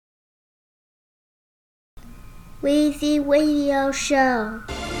Weezy Radio Show.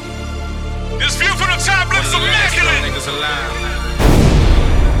 This view from the top looks immaculate.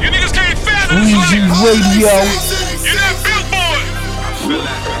 You niggas can't fathom this Weezy life. Radio. You're not billboard.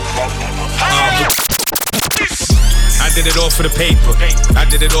 I did it all for the paper, I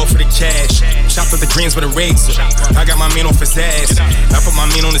did it all for the cash. Chopped up the greens with a razor, I got my man off his ass. I put my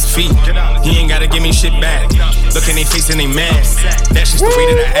man on his feet, he ain't gotta give me shit back. Look in they face and they mad, that's just the way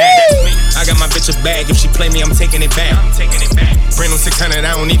that I act. I got my bitch a bag, if she play me I'm taking it back. Bring on 600,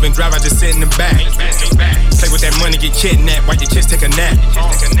 I don't even drive, I just sit in the back. Play with that money, get kidnapped, while your kids take a nap.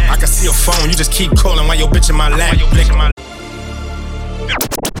 I can see your phone, you just keep calling while your bitch in my lap.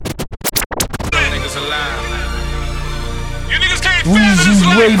 Niggas alive. You niggas can't fathom this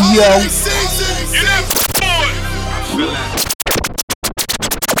life. Radio. You're not billboard.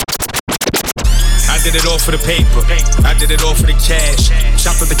 I did it all for the paper, I did it all for the cash.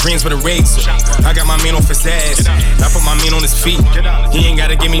 Chopped up the greens with a razor, I got my man off his ass. I put my man on his feet, he ain't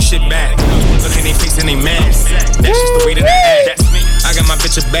gotta give me shit back. Look in they face and they mad, that's just the way that I act. I got my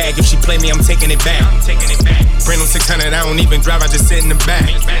bitch a bag, if she play me I'm taking it back. Bring on 600, I don't even drive, I just sit in the back.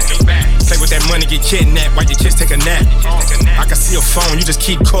 Play with that money, get kidnapped, while your kids take a nap. I can see your phone, you just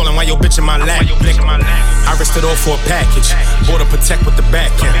keep calling while your bitch in my lap. I risked it all for a package, Border Protect with the back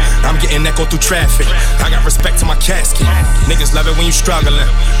end. I'm getting echo through traffic, I got respect to my casket. Niggas love it when you struggling,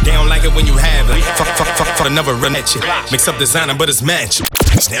 they don't like it when you have it. Fuck, another run at you. Mix up designer, but it's matching.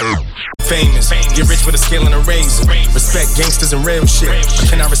 Famous, get rich with a scale and a razor. Respect gangsters and real shit.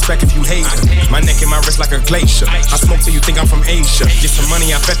 I cannot respect if you hate them. My neck and my wrist like a glacier. I smoke till you think I'm from Asia. Get some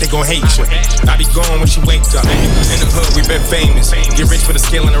money, I bet they gon' hate you. I be gone when she wake up. In the hood, we been famous. Get rich with a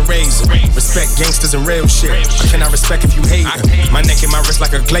scale and a razor. Respect gangsters and real shit. I cannot respect if you hate them. My neck and my wrist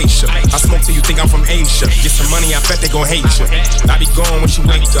like a glacier. I smoke till you think I'm from Asia. Get some money, I bet they gon' hate you. I be gone when she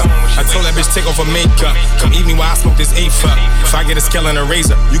wake up. I told that bitch take off her makeup. Come eat me while I smoke this A-fuck. If I get a scale and a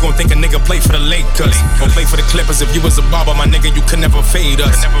razor, you gon' think a nigga play for the Lakers or play for the Clippers. If you was a barber, my nigga, you could never fade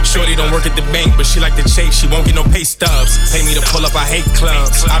us. Shorty don't work at the bank, but she like to chase. She won't get no pay stubs. Pay me to pull up, I hate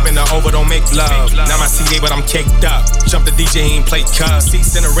clubs. I've been to over, don't make love. Now my CA, but I'm caked up. Jump the DJ, he ain't play cubs.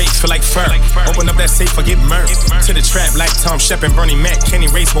 Seats in a race, feel like fur. Open up that safe, forget murk. To the trap like Tom Shep and Bernie Mac. Kenny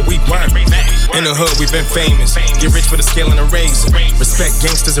race what we work. In the hood, we been famous. Get rich with a scale and a razor. Respect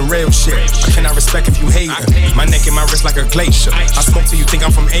gangsters and real shit. I cannot respect if you hate them. My neck and my wrist like a glacier. I smoke till you think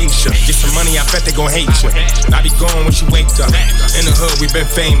I'm from Asia. Get some money, I bet they gon' hate you. I be gone when she wake up. In the hood, we been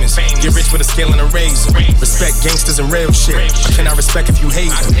famous. Get rich with a scale and a razor. Respect gangsters and real shit. I cannot respect if you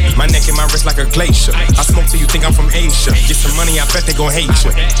hate them. My neck and my wrist like a glacier. I smoke till you think I'm from Asia. Get some money, I bet they gon' hate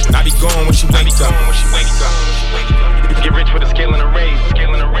you. I be gone when she wake up. Get rich with a scale and a razor.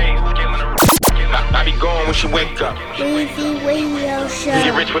 I be gone when she wake up. Weezy Radio Show.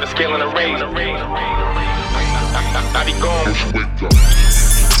 Get rich with a scale and a razor. I be gone when she wake up.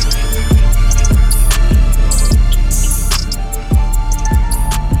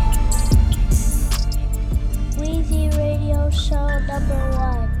 Weezy Radio Show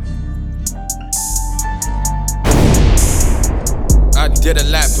 #1. I did a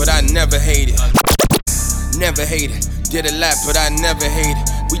lot, but I never hated. Never hated. Did a lot, but I never hated.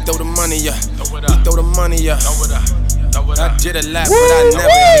 We throw the money up. We throw the money up. I did a lot, but I never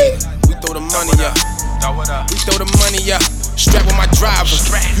hated. We throw the money up. We throw the money up. Strap with my driver.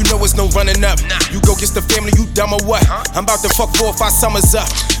 You know it's no running up. You go get the family, you dumb or what? I'm about to fuck 4 or 5 summers up.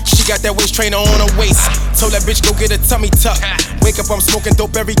 She got that waist trainer on her waist. Told that bitch go get a tummy tuck. Wake up, I'm smoking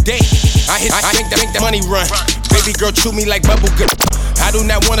dope every day. I make that money run. Baby girl chew me like bubble gum. I do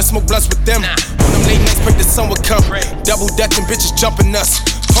not wanna smoke blunts with them. On them late nights, pray the sun would come. Double dutching bitches jumping us.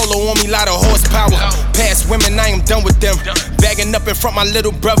 Polo on me, lot of horsepower. Past women, I am done with them. Bagging up in front my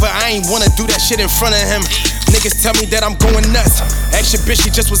little brother. I ain't wanna do that shit in front of him. Niggas tell me that I'm going nuts. Ask your bitch, she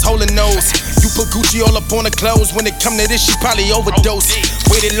just was holding nose. You put Gucci all up on the clothes. When it come to this, she probably overdosed.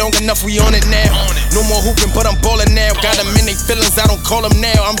 Waited long enough, we on it now. No more hooping, but I'm ballin' now. Got them in they feelings, I don't call them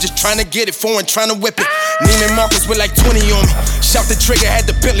now. I'm just trying to get it foreign, trying to whip it. Neiman Marcus with like 20 on me. Shout the trigger, had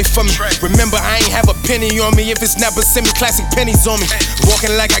the Bentley for me. Remember, I ain't have a penny on me. If it's never send me classic pennies on me.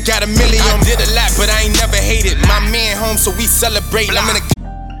 Walking like I got a million on me. I did a lot, but I ain't never hated. My man home, so we celebrate. I'm in a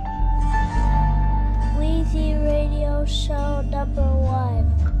Weezy Radio Show #1.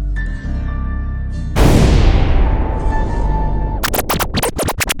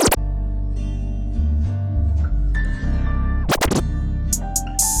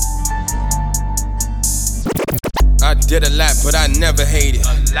 I did a lot, but I never hated.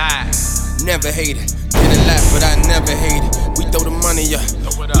 Never hated. Did a lot, but I never hated. We throw the money up.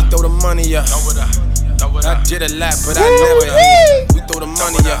 We throw the money up. I did a lot, but I never hated. We throw the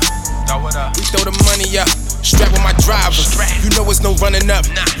money up. We throw the money up. Strap with my driver. You know it's no running up.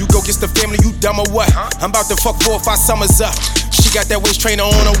 You go get the family, you dumb or what? I'm about to fuck 4 or 5 summers up. She got that waist trainer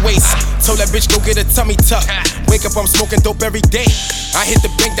on her waist. Told that bitch go get a tummy tuck. Wake up, I'm smoking dope every day. I hit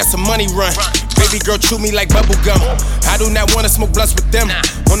the bank, that's a money run. Baby girl chew me like bubble gum. I do not wanna smoke blunts with them.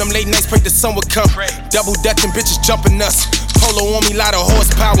 On them late nights, pray the sun would come. Double dutching bitches jumping us. Polo on me, lot of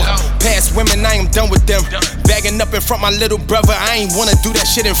horsepower. Past women, I am done with them. Bagging up in front my little brother. I ain't wanna do that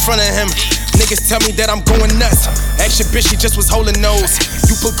shit in front of him. Niggas tell me that I'm going nuts. Ask your bitch, she just was holding nose.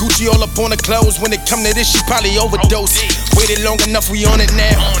 You put Gucci all up on her clothes. When it come to this, she probably overdosed. Waited long enough, we on it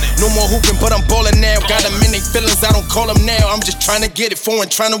now. No more hooping, but I'm ballin' now. Got them in they feelings, I don't call them now. I'm just trying to get it foreign,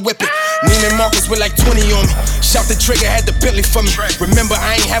 trying to whip it. Neiman Marcus with like 20 on me. Shout the trigger, had the Bentley for me. Remember,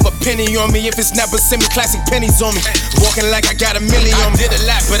 I ain't have a penny on me. If it's not, but send me classic pennies on me. Walking like I got a million on me. I did a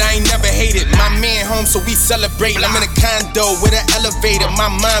lot, but I ain't never hated. My man home, so we celebrate. I'm in a condo with an elevator. My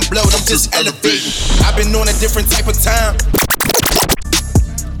mind blowed, I'm just elevating. I've been on a different type of time.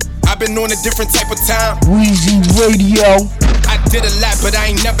 I've been on a different type of time. Weezy Radio. I did a lot, but I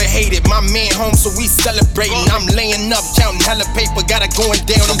ain't never hated. My man home, so we celebrating. I'm laying up, counting hella paper. Got it going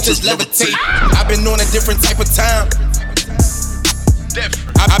down, I'm just levitating. I've been on a different type of time.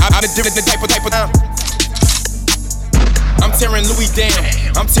 I'm a different type of time. I'm tearing Louis down,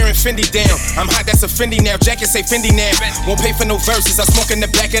 I'm tearing Fendi down. I'm hot, that's a Fendi now, jacket say Fendi now. Won't pay for no verses, I smoke in the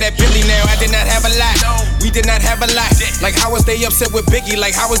back of that Billy now. I did not have a lot, we did not have a lot. Like how was they upset with Biggie,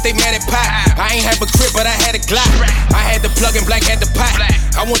 like how was they mad at Pac? I ain't have a crib, but I had a Glock. I had the plug and Black had the pot.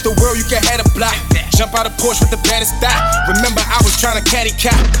 I want the world, you can have a block. Jump out of Porsche with the baddest style. Remember I was trying to caddy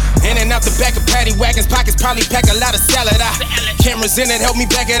cop. In and out the back of paddy wagons, pockets probably pack a lot of salad out. Cameras in it, help me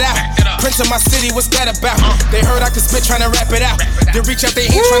back it out. Prince of my city, what's that about? They heard I could spit, trying to rap it out. Then reach out their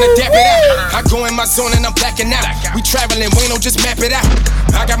hands trying to dap it out. I go in my zone and I'm blacking out. We traveling, we don't just map it out.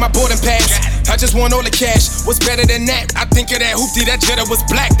 I got my boarding pass, I just want all the cash. What's better than that? I think of that hoopty, that Jetta was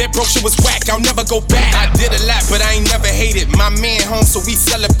black. That broke shit was whack, I'll never go back. I did a lot, but I ain't never hated. My man home, so we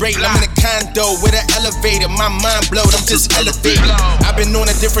celebrate. I'm in a condo with an elevator. My mind blowed, I'm just elevated. I've been on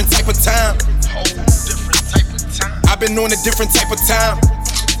a different type of time. I've been on a different type of time.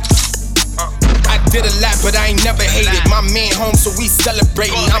 I did a lot, but I ain't never hated. My man home, so we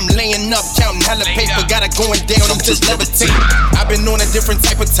celebrating. I'm laying up, counting hella paper. Got it going down, I'm just levitating. I've been on a different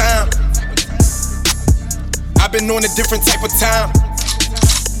type of time. I've been on a different type of time.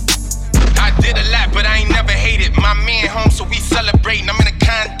 I did a lot, but I ain't never hated. My man home, so we celebrating. I'm in a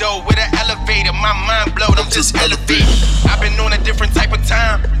condo with an elevator. My mind blowed, I'm just elevated. I've been on a different type of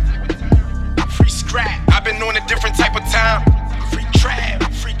time. Free scrap. I've been on a different type of time. Free trap,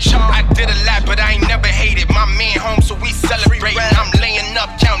 free charge. I did a lot, but I ain't never hated. My man home, so we celebrating. I'm laying up,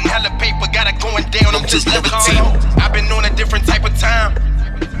 counting hella paper. Got it going down, I'm just levitating. I've been on a different type of time.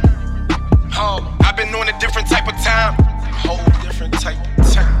 I've been on a different type of time. Whole different type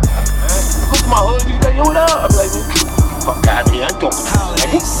of time. Look my hood, you like, yo, what up? I'm like, fuck out of here, I ain't talking to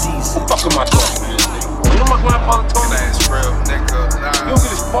you. Who fucking my talk, man? You know my grandfather told me? That's real, nigga. Nah. You'll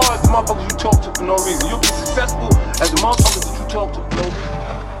get as far as the motherfuckers you talk to for no reason. You'll be successful as the motherfuckers that you talk to for no reason.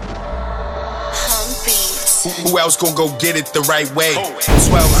 Who else gon' go get it the right way?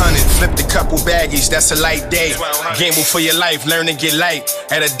 1200, flipped a couple baggies, that's a light day. Gamble for your life, learn to get light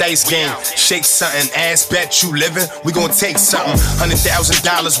at a dice game. Shake something, ass bet you living, we gon' take something.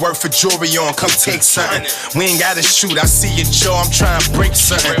 $100,000 worth of jewelry on, come take something. We ain't gotta shoot, I see your jaw, I'm trying to break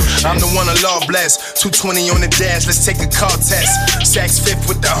something. I'm the one Allah bless, 220 on the dash, let's take a car test. Saks Fifth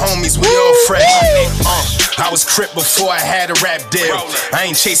with the homies, we all fresh. I was crip before I had a rap deal. I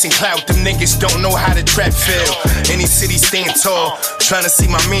ain't chasing clout, them niggas don't know how to trap feel. Any city stand tall, tryna see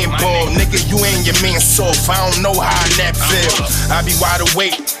my man ball. Nigga, you ain't your man soft, I don't know how that feel. I be wide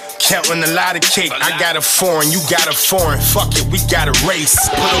awake, counting a lot of cake. I got a foreign, you got a foreign. Fuck it, we got a race.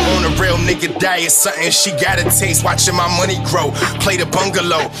 Put her on a real nigga diet, something she gotta taste. Watching my money grow, play the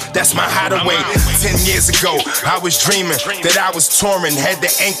bungalow, that's my hideaway. 10 years ago, I was dreaming that I was touring. Had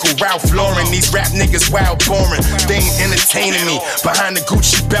the ankle Ralph Lauren, these rap niggas wild boring. They ain't entertaining me, behind the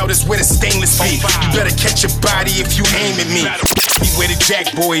Gucci belt is where the stainless be. You better catch your body if you aim at me. Be where the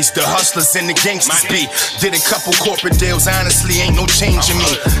jack boys, the hustlers and the gangsters be. Did a couple corporate deals, honestly ain't no change in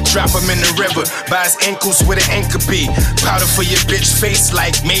me. Drop him in the river, by his ankles where the anchor be. Powder for your bitch face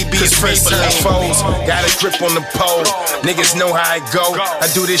like maybe it's first time foes. Got a grip on the pole, niggas know how I go. I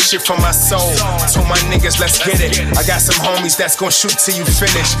do this shit for my soul. Told my niggas let's get it. I got some homies that's gon' shoot till you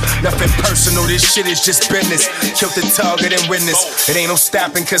finish. Nothing personal, this shit is just business. Killed the target and witness. It ain't no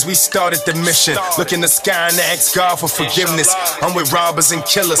stopping cause we started the mission. Look in the sky and ask God for forgiveness. I'm with robbers and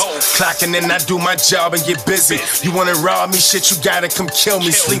killers, clocking in, I do my job and get busy. You wanna rob me, shit, you gotta come kill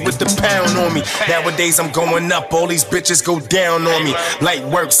me. Sleep with the pound on me. Nowadays I'm going up, all these bitches go down on me. Light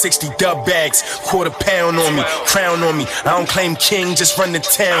work, 60 dub bags, quarter pound on me, crown on me. I don't claim king, just run the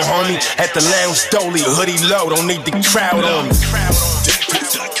town, homie. At the lounge dolly, hoodie low, don't need the crowd on me.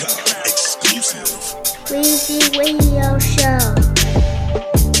 Weezy Radio Show.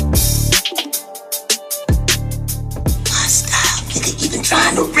 Stop, nigga, even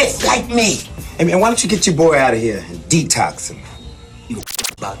trying to riff like me. Hey man, why don't you get your boy out of here and detox him? You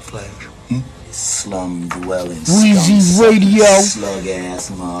block flash. Slum dwelling. Weezy Radio. Slug ass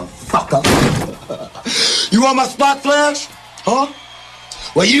motherfucker. You want my spot flash? Huh?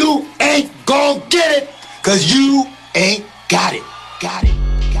 Well, you ain't gon' get it, cause you ain't got it. Got it.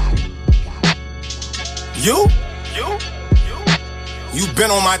 You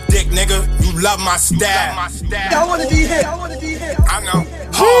been on my dick, nigga. You love my style. I wanna be hit. I know.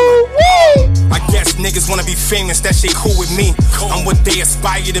 I guess niggas wanna be famous, that shit cool with me. I'm what they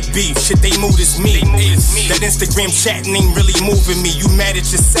aspire to be, shit they mood is me. That Instagram chatting ain't really moving me. You mad at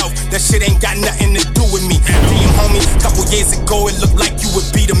yourself, that shit ain't got nothing to do with me. Damn homie, couple years ago it looked like you would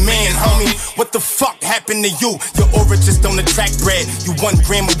be the man, homie. What the fuck happened to you? Your aura just don't attract bread. You 1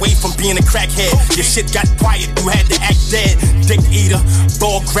 gram away from being a crackhead. Your shit got quiet, you had to act dead. Dick eater,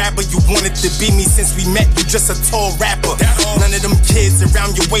 ball grabber, you wanted to be me since we met. You just a tall rapper. None of them kids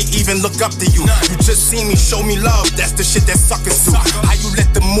around your way even look up to you. You just see me, show me love, that's the shit that suckers do. How you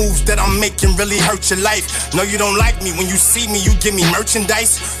let the moves that I'm making really hurt your life? No, you don't like me, when you see me, you give me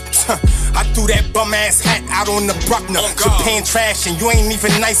merchandise. I threw that bum ass hat out on the Bruckner. Japan trash and you ain't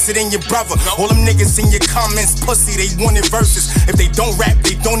even nicer than your brother. All them niggas in your comments, pussy, they wanted verses. If they don't rap,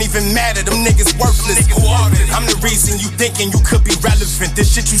 they don't even matter, them niggas worthless. I'm the reason you thinking you could be relevant.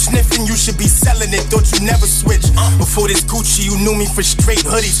 This shit you sniffing, you should be selling it, thought you never switch. Before this Gucci, you knew me for straight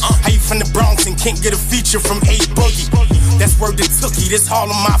hoodies. How you from the Bronx and can't get a feature from A Boogie? That's word to Tookie, this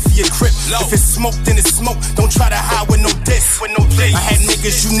Harlem Mafia crip. If it's smoke, then it's smoke, don't try to hide with no diss. I had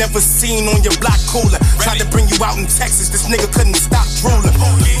niggas you never seen on your block cooler. Tried to bring you out in Texas, this nigga couldn't stop drooling.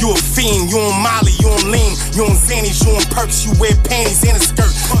 You a fiend, you on Molly, you on lean, you on Xannies, you on perks, you wear panties and a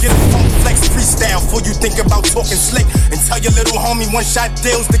skirt. Get a funk flex freestyle before you think about talking slick. And tell your little homie 1-shot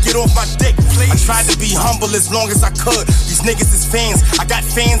deals to get off my dick. I tried to be humble as long as I could. These niggas is fans, I got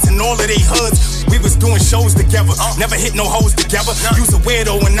fans in all of they hoods. We was doing shows together, never hit no hoes together. You's a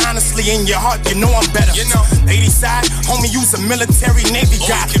weirdo and honestly in your heart you know I'm better. 80 side, homie, you's a military Navy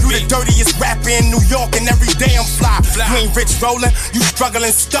guy. You the dirtiest rapper in New York and every day I'm fly. You ain't rich rollin', you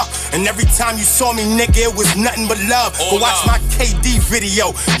struggling stuck. And every time you saw me, nigga, it was nothing but love. Go watch my KD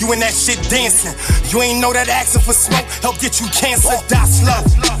video, you in that shit dancing. You ain't know that asking for smoke help get you cancer, die slow.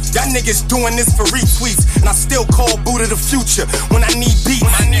 Y'all niggas doing this for retweets, and I still call Buddha the future when I need beats.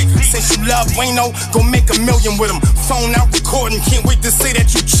 Since you love Wayno, go make $1 million with him. Phone out recording, can't wait to say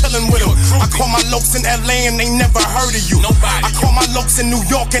that you chillin' with him. I call my lokes in LA and they never heard of you. I call my lokes in New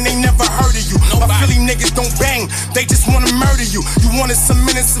York and they never heard of you. My Philly niggas don't bang, they just wanna murder you. You wanted some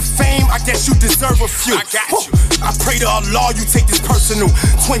minutes of fame, I guess you deserve a few. I pray to Allah you take this personal.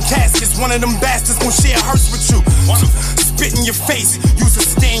 Twin caskets, one of them bastards gon' share a hearse with you. Spit in your face, use a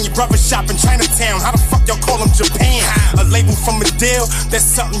stand, your brother shop in Chinatown. How the fuck y'all call them Japan? A label from a deal, that's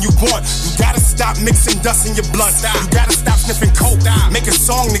something you want. You gotta stop mixing dust in your blunt. You gotta stop sniffing coke. Make a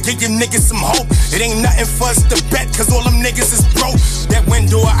song to give your niggas some hope. It ain't nothing for us to bet, cause all them niggas is broke. That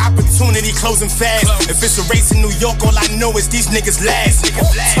window of opportunity closing fast. If it's a race in New York, all I know is these niggas last.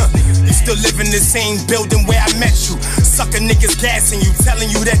 You still live in the same building where I met you. Sucker niggas gassing you, telling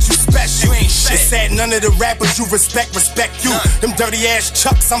you that you special. It's sad none of the rappers you respect you. Them dirty ass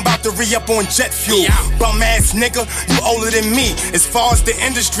chucks, I'm about to re-up on jet fuel. Bum ass nigga, you older than me. As far as the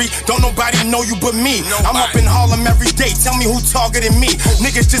industry, don't nobody know you but me. I'm up in Harlem every day, tell me who targeting me.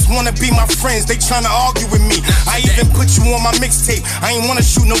 Niggas just wanna be my friends, they tryna argue with me. I even put you on my mixtape, I ain't wanna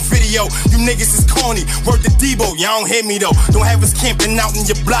shoot no video. You niggas is corny, word to Debo, y'all don't hear me though. Don't have us camping out in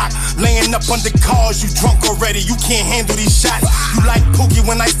your block, laying up under cars, you drunk already, you can't handle these shots. You like Pookie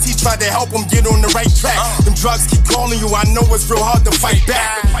when Ice-T tried to help him get on the right track. Them drugs keep calling you, I know it's real hard to fight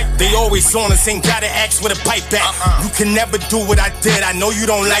back. They always on us, ain't gotta ask with a pipe back. You can never do what I did, I know you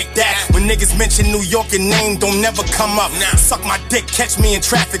don't like that. When niggas mention New York, your name don't never come up. Suck my dick, catch me in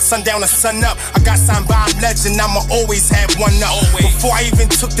traffic, sundown or sun up. I got signed by a legend, I'ma always have one up. Before I even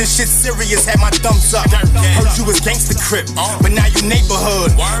took this shit serious, had my thumbs up. Heard you was gangsta crip, but now you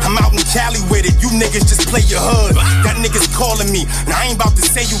neighborhood. I'm out in Cali with it, you niggas just play your hood. Got niggas calling me, and I ain't about to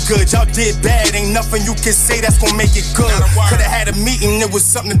say you good. Y'all did bad, ain't nothing you can say that's gonna make it good. Could've had a meeting, there was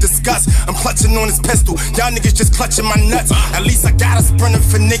something to discuss. I'm clutching on this pistol, y'all niggas just clutching my nuts. At least I got a sprinting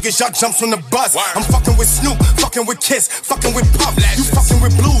for niggas, y'all jumps on the bus. I'm fucking with Snoop, fucking with Kiss, fucking with Puff. You fucking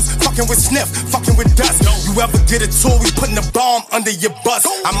with Blues, fucking with Sniff, fucking with Dust. You ever get a tour, we putting a bomb under your bus.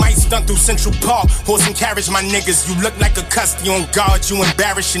 I might stunt through Central Park, horse and carriage my niggas. You look like a custody on guard, you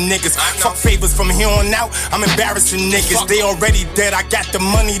embarrassing niggas. Fuck favors from here on out, I'm embarrassing niggas. They already dead, I got the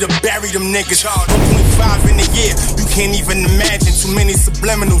money to bury them niggas. 1.5 in a year, you can't even imagine. Too many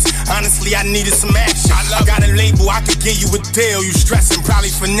subliminals, honestly I needed some action. I got a label, I could give you a deal. You stressing, probably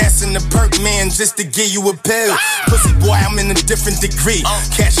finessing the perk man just to give you a pill. Pussy boy, I'm in a different degree.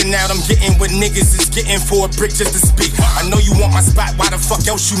 Cashing out, I'm getting what niggas is getting for a brick just to speak. I know you want my spot, why the fuck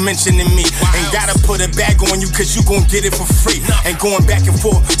else you mentioning me? Ain't gotta put a bag on you cause you gon' get it for free. Ain't going back and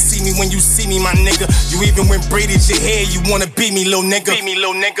forth, see me when you see me, my nigga. You even when braided your hair, you wanna beat me, little nigga. Beat me,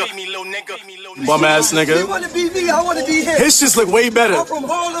 little nigga. Beat me, little nigga. Bum ass nigga. You wanna be me, I wanna be him. His shits look way better. I'm from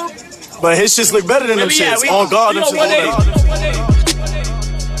Harlem. But his shits look better than them shits. On God, them shits look better.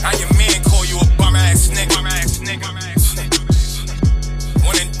 How your man call you a bum ass nigga?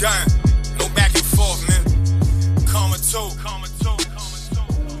 One and done. No back and forth, man. Karma 2.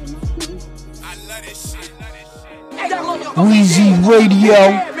 I love this shit. Weezy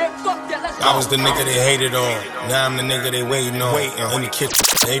Radio. I was the nigga they hated on. Now I'm the nigga they waiting on. In the kitchen,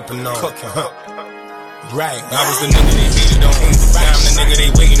 apron on. Right, I was the nigga they hated on. Now I'm the nigga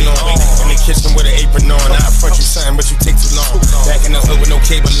they waiting on. In the kitchen with an apron on. I front you something, but you take too long. Back in the hood with no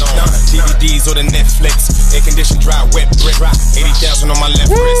cable on. DVDs or the Netflix. Air conditioned, dry, wet brick. 80,000 on my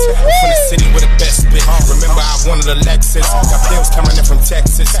left wrist. I'm from the city with the best bit. Remember I wanted a Lexus. Got bills coming in from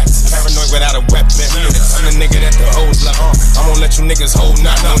Texas. Paranoid without a weapon. I'm the nigga that the hoes love. I won't let you niggas hold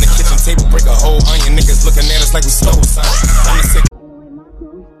nothing. On the kitchen table, break a hole onion. Niggas looking at us like we stole something. I'm the sick.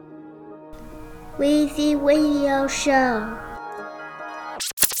 Weezy Radio Show.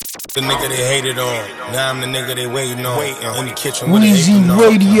 The nigga they hated on. Now I'm the nigga they waiting on. In the kitchen with Weezy an apron on.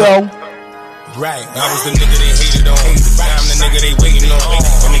 Radio. Right, I was the nigga they hated on. Now I'm the nigga they waiting on.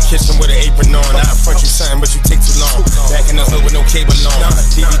 In the kitchen with an apron on. I front you something, but you take too long. Back in the hood with no cable on.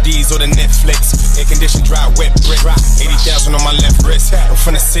 DVDs or the Netflix. Air conditioned, dry, wet brick. 80,000 on my left wrist. I'm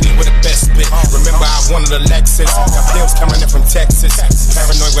from the city with the best bit. Remember I wanted a Lexus. Got bills coming in from Texas.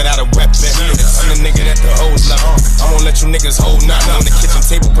 Paranoid without a weapon. I'm the nigga that the hoes love. I won't let you niggas hold nothing. On the kitchen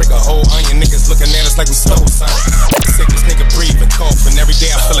table, break a whole onion. Niggas looking at us like we stole something. Sickest nigga breathing, coughing. Every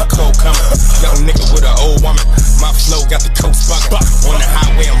day I feel a cold coming. Young nigga with an old woman. My flow got the coast bugging. On the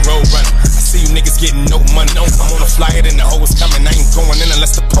highway, I'm road running. I see you niggas getting no money. I'm on a flyer, then the hoe is coming. I ain't going in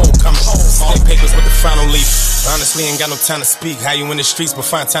unless the pole coming. Small papers with the final leaf. Honestly, ain't got no time to speak. How you in the streets, but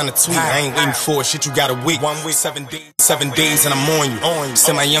find time to tweet. I ain't waiting for it. Shit, you got a week. 1 week, 7 days. 7 days, and I'm on you.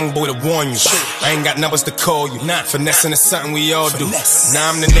 Send my young boy to warn you. I ain't got numbers to call you. Finessing is something we all do. Now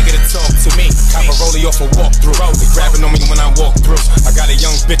I'm the nigga to talk to me. Cop a rollie off a walkthrough. They grabbing on me when I walk through. I got a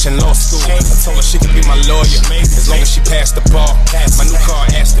young bitch in law school. I told her she could be my lawyer as long as she passed the bar. My new car,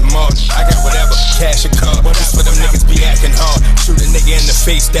 Aston Martin. I got whatever, cash or car. Just for them niggas be acting hard. Shoot a nigga in the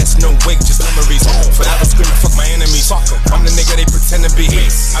face, that's no weight, just memories. Forever screaming, fuck my enemies. I'm the nigga they pretend to be.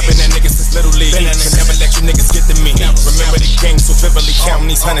 I've been that nigga since Little League. Can never let you niggas get to me. Remember the game so vividly, counting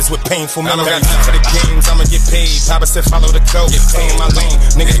these hundreds with painful memories. I don't got time for the games, I'ma get paid. Papa said follow the code, stay in my lane.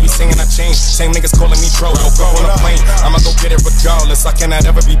 Niggas be singing I changed, same niggas calling me bro. Go on a plane, I'ma go get it regardless. I cannot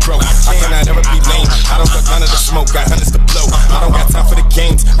ever be broke, I cannot ever be lame. I don't got none of the smoke, got hundreds to blow. I don't got time for the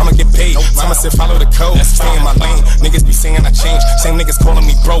games, I'ma get paid. Mama said follow the code, stay in my lane. Niggas be singing I changed, same niggas calling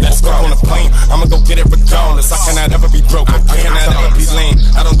me bro. Go on a plane, I'ma go get it regardless. I cannot ever be broke, I cannot ever be lame.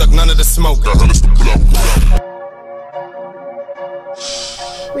 I don't duck none of the smoke, got hundreds to blow.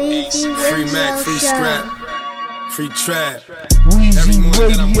 Free Mac, free scrap, free trap. Every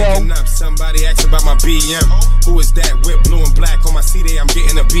morning that I'm waking up, somebody asks about my BM. Who is that? Whip blue and black on my CD, I'm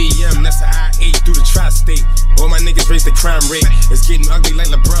getting a BM. That's the I-8 through the tri-state. All my niggas raise the crime rate. It's getting ugly like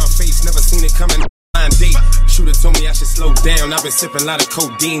LeBron face. Never seen it coming. Date. Shooter told me I should slow down. I've been sipping a lot of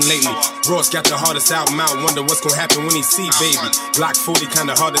codeine lately. Ross got the hardest album out. Wonder what's gonna happen when he see baby. Block 40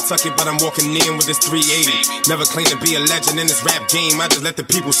 kinda hard to tuck it, but I'm walking in with this 380. Never claim to be a legend in this rap game. I just let the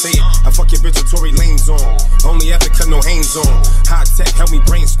people say it. I fuck your bitch with Tory Lanez on. Only have to cut no hands on. High tech help me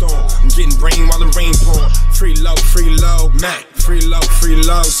brainstorm. I'm getting brain while the rain pouring. Free low, Mac. Free low.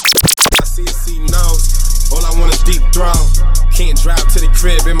 I see it, see nose. All I want is deep throat. Can't drive to the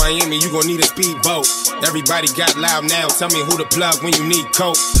crib in Miami, you gon' need a speedboat. Everybody got loud now, tell me who to plug when you need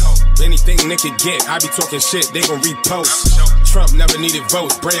coke. Anything nigga get, I be talking shit, they gon' repost. Trump never needed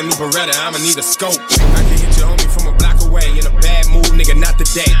votes, brand new Beretta, I'ma need a scope. I can hit your homie from a block away, in a bad mood, nigga, not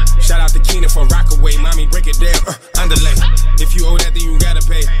today. Shout out to Keenan for Rockaway, mommy break it down, underlay. If you owe that, then you gotta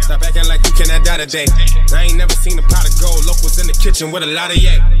pay. Stop acting like you cannot die today. I ain't never seen a pot of gold, locals in the kitchen with a lot of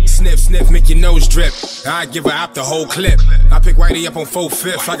yay. Sniff, sniff, make your nose drip. I give her out the whole clip. I pick Whitey up on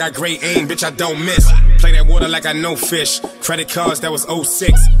 4/5. I got great aim, bitch, I don't miss. Play that water like I know fish. Credit cards, that was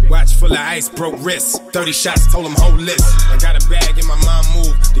 06. Watch full of ice, broke wrists. 30 shots, told them whole list. I got a bag in my mom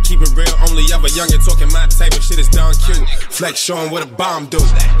move. To keep it real, only ever youngin' talking my type of shit is Don Q. Flex showing what a bomb do.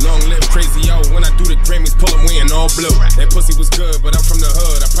 Long live crazy O. When I do the Grammys, pull them, we in all blue. That pussy was good, but I'm from the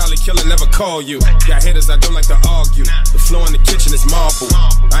hood. I probably kill her, never call you. Got hitters, I don't like to argue. The floor in the kitchen is marble.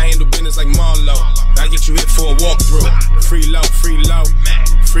 I handle business like Marlo. I get you hit for a walkthrough. Free low, free low.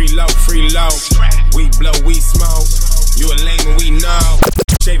 Free low, free low. We blow, we smoke. You a lame and we know.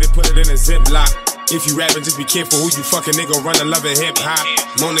 Shave it, put it in a Ziploc. If you rapping, just be careful who you fucking, nigga. Run a loving hip hop.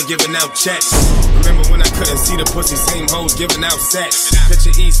 Mona giving out checks. Remember when I couldn't see the pussy, same hoes giving out sex.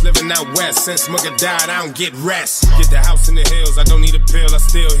 Picture East, living out West. Since Mugga died, I don't get rest. Get the house in the hills, I don't need a pill. I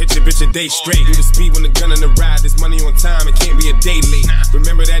still hit your bitch a day straight. Do the speed when the gun in the ride. This money on time, it can't be a day late.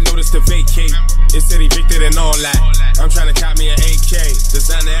 Remember that notice to vacate. It said evicted and all that. I'm trying to cop me an AK.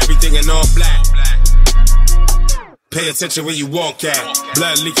 Designer everything in all black. Pay attention when you walk at.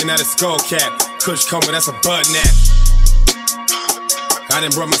 Blood leaking out a skull cap. Kush coma, that's a bud nap. I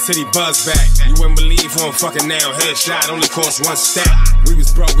done brought my city buzz back. You wouldn't believe who I'm fucking now. Headshot only cost 1 stack. We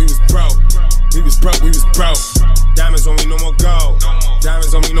was broke, we was broke. We was broke, we was broke. Diamonds on me, no more gold.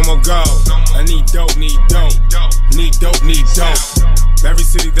 Diamonds on me, no more gold. I need dope, need dope. Need dope, need dope. Every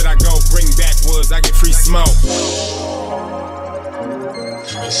city that I go, bring backwoods, I get free smoke.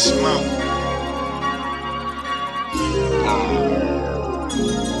 Free smoke.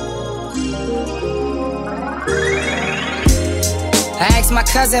 I asked my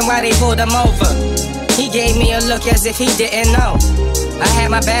cousin why they pulled him over. He gave me a look as if he didn't know. I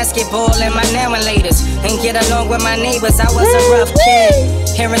had my basketball and my now and laters, and get along with my neighbors, I was a rough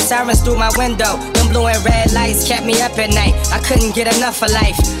kid. Hearing sirens through my window, them blue and red lights kept me up at night. I couldn't get enough of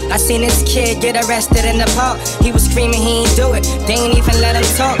life. I seen this kid get arrested in the park. He was screaming he ain't do it, they ain't even let him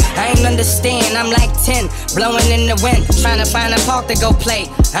talk. I ain't understand, I'm like 10, blowing in the wind, trying to find a park to go play.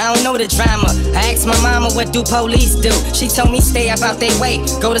 I don't know the drama. I asked my mama what do police do. She told me stay about their way,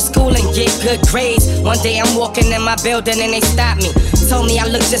 go to school and get good grades. One day I'm walking in my building and they stopped me. Told me I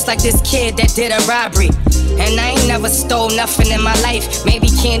look just like this kid that did a robbery. And I ain't never stole nothing in my life. Maybe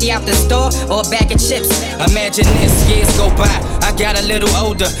candy out the store or a bag of chips. Imagine this, years go by, I got a little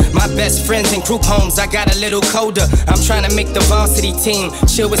older. My best friends in group homes, I got a little colder. I'm trying to make the varsity team,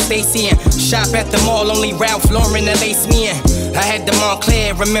 chill with Stacy and shop at the mall, only Ralph Lauren to lace me in. I had the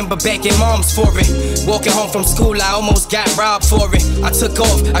Montclair, remember begging moms for it. Walking home from school, I almost got robbed for it. I took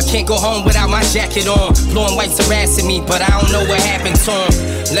off, I can't go home without my jacket on. Blue and white's harassing me, but I don't know what happened to him.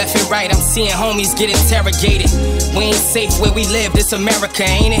 Left and right, I'm seeing homies get interrogated. We ain't safe where we live, this America,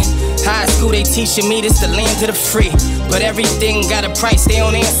 ain't it? High school, they teaching me this the land of the free. But everything got a price, they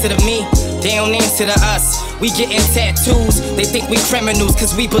don't answer to me. They don't answer to us. We getting tattoos, they think we criminals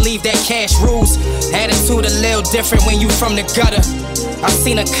cause we believe that cash rules. Attitude a little different when you from the gutter. I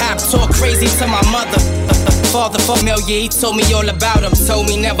seen a cop talk crazy to my mother. Father familiar, he told me all about him. Told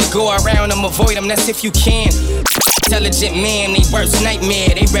me never go around him, avoid him, that's if you can. Intelligent man, they worst nightmare.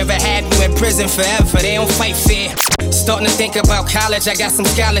 They rather have you in prison forever, they don't fight fair. Starting to think about college, I got some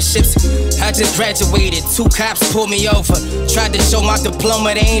scholarships. I just graduated, 2 cops pulled me over. Tried to show my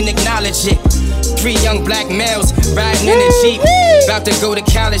diploma, they ain't acknowledge it. 3 young black males riding in a Jeep. About to go to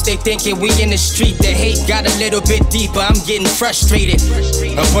college, they thinking we in the street. The hate got a little bit deeper, I'm getting frustrated.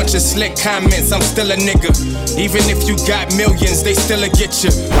 A bunch of slick comments, I'm still a nigga. Even if you got millions, they still'll get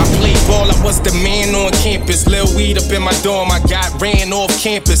you. I played ball, I was the man on campus. Lil weed up in my dorm, I got ran off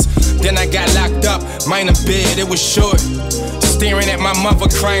campus. Then I got locked up, minor bid, it was short. Staring at my mother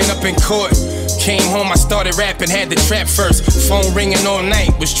crying up in court. Came home, I started rapping, had the trap first. Phone ringing all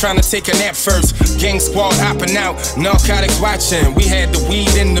night, was trying to take a nap first. Gang squad hopping out, narcotics watching. We had the weed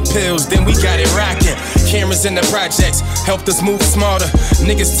and the pills, then we got it rocking. Cameras in the projects, helped us move smarter.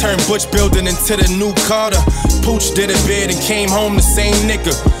 Niggas turned Butch building into the new Carter. Pooch did a bid and came home the same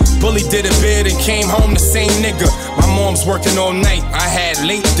nigga. Bully did a bid and came home the same nigga. My mom's working all night, I had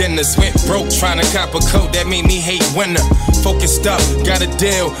late dinners. Went broke trying to cop a coat that made me hate winter. Focused up, got a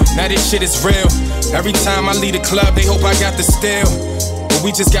deal, now this shit is real. Every time I leave the club, they hope I got the steal. But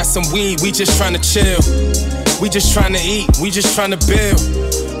we just got some weed, we just tryna chill. We just tryna eat, we just tryna build.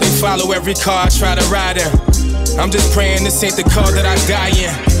 They follow every car I try to ride in. I'm just praying this ain't the car that I die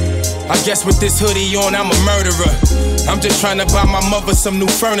in. I guess with this hoodie on, I'm a murderer. I'm just trying to buy my mother some new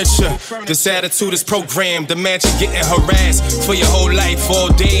furniture. This attitude is programmed. The man you're getting harassed for your whole life, all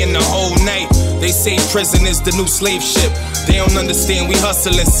day and the whole night. They say prison is the new slave ship. They don't understand we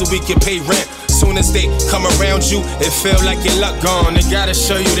hustling so we can pay rent. Soon as they come around you, it feel like your luck gone. They gotta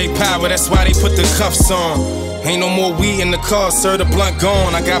show you they power, that's why they put the cuffs on. Ain't no more weed in the car, sir, the blunt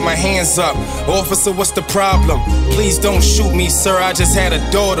gone. I got my hands up. Officer, what's the problem? Please don't shoot me, sir, I just had a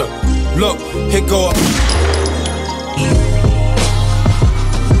daughter. Look, here go up.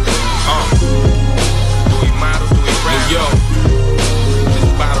 Do we model, do we rap? Yo, this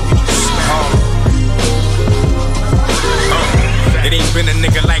bottle we just smell. It ain't been a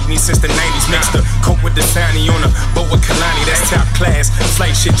nigga like me since the 90s. Mixed the coke with the Sani on a boat with Kalani, that's top class.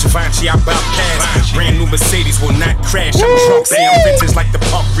 Flight shit, Givenchy, I bout pass. Brand new Mercedes will not crash. I'm drunk, see I'm vintage like the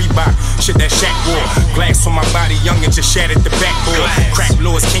pump Reebok. Shit that Shaq wore. Glass on my body, young and just shattered the backboard. Crack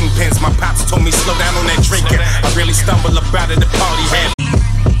lords, kingpins, my pops told me slow down on that drinking. I really stumble up out of the party, had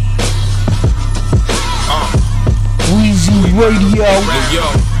Weezy Radio. Yo,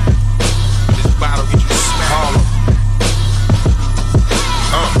 this bottle get you smaller.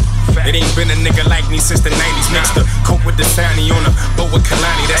 It ain't been a nigga like me since the 90s. Mixed the coke with the Sani on a boat with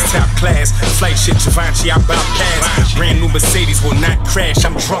Kalani, that's top class. Flight shit, Givenchy, I bout pass. Brand new Mercedes will not crash.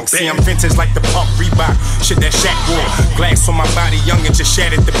 I'm drunk, see I'm vintage like the pump Reebok. Shit that Shaq wore. Glass on my body, young and just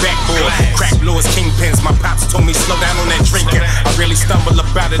shattered the backboard. Crack lords, kingpins, my pops told me slow down on that drinking. I really stumble up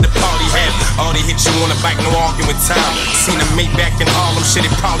out of the party, had all they hit you on the bike, no arguing time. Seen a mate back in Harlem, shit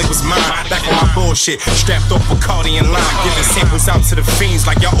it probably was mine. Back on my bullshit, strapped off Bacardi and lime. Giving samples out to the fiends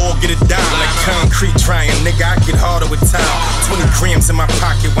like y'all all get it down. Like concrete trying, nigga, I get harder with time. 20 grams in my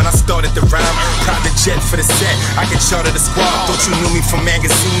pocket when I started the rhyme. Private jet for the set, I can charter the squad. Thought you knew me from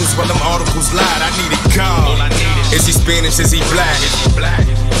magazines, well them articles lied. I needed God. Is he Spanish, is he black?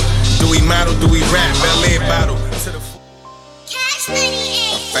 Do we model, do we rap? Bel-Air bottle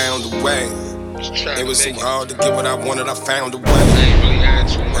I found a way. It was so hard to get what I wanted, I found a way.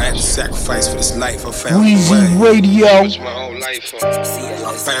 I had to sacrifice for this life, I found a way. Weezy Radio.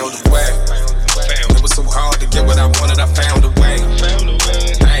 I found a way. It was so hard to get what I wanted, I found a way.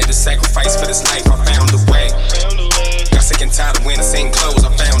 I had to sacrifice for this life, I found a way. Got sick and tired of wearing the same clothes, I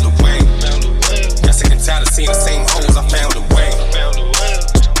found a way. Got sick and tired of seeing the same hoes, I found a way.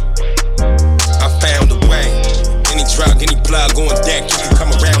 I found a way. Any drug, any plug on deck, you can come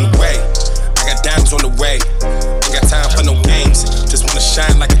around the way. I got diamonds on the way. Ain't got time for no games. Just wanna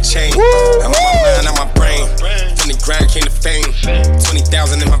shine like a chain. I'm on my mind, on my brain. From the grind came the fame.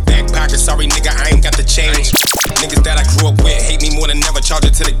 20,000 in my back pocket. Sorry, nigga, I ain't got the change. Niggas that I grew up with hate me more than ever. Charge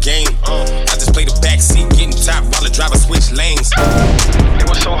it to the game. I just play the backseat, getting top while the driver switch lanes. It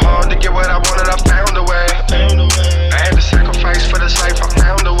was so hard to get what I wanted. I found a way. I had to sacrifice for this life. I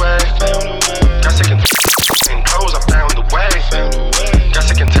found a way. Got sick and clothes. I found a way. Got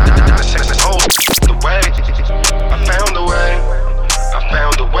sick and tired of sex and hoes. The way. I found a way. I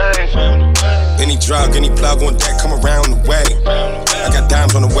found a way. Any drug, any plug on deck, come around the way. I got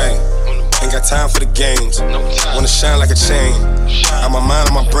dimes on the way. Ain't got time for the games. Wanna shine like a chain. On my mind,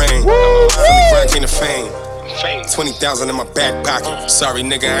 on my brain. From the grind came the fame. 20,000 in my back pocket. Sorry,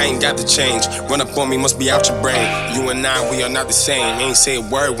 nigga, I ain't got the change. Run up on me, must be out your brain. You and I, we are not the same. Ain't say a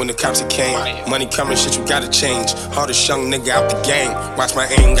word when the cops came. Money coming, shit, you gotta change. Hardest young nigga out the game. Watch my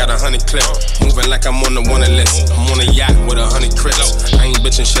aim, got 100 clips. Moving like I'm on the wanted list. I'm on a yacht with 100 crips. I ain't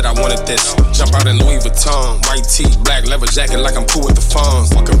bitching shit, I wanted this. Jump out in Louis Vuitton. White tee, black leather jacket like I'm cool with the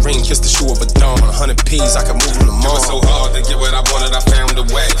funds. Fuck a ring, kiss the shoe of a dawn. 100 P's, I can move them all. It was so hard to get what I wanted, I found a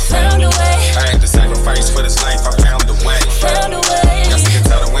way. Found a way. I had to sacrifice for this life, I found a way. Found a way. Got sick and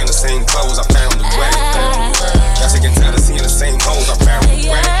tired of wearing the same clothes, I found a way. Got sick and tired of seeing the same hoes, I found a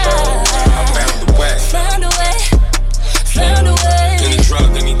way. I found a way. Found a way. Found a way. Any drug,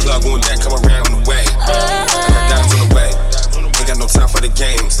 any plug on that, come around the way. I got dimes on the way. Ain't got no time for the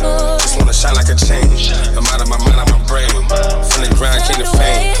games. Just wanna shine like a chain. I'm out of my mind, out of my brain. From the grind came the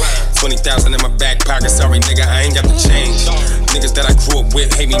fame. 20,000 in my back pocket. Sorry, nigga, I ain't got the change. Niggas that I grew up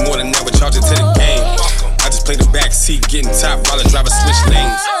with hate me more than ever. Charge it to the game. I just play the back seat, getting top while the driver switch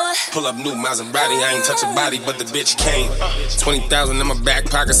lanes. Pull up new Maserati, I ain't touch a body, but the bitch came. 20,000 in my back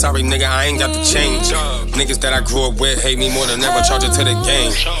pocket. Sorry, nigga, I ain't got the change. Niggas that I grew up with hate me more than ever. Charge it to the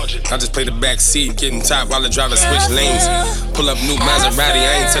game. I just play the back seat, getting top while the driver switch lanes. Pull up new Maserati,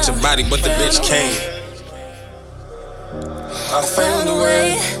 I ain't touch a body, but the bitch came. I found a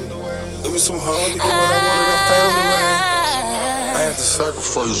way. It was so hard to get what I wanted, I found a way. I had had to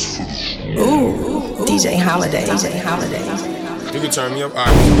sacrifice for this. Ooh, DJ Holiday. You can turn me up.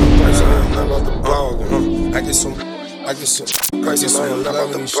 I'm about the ball. I get some love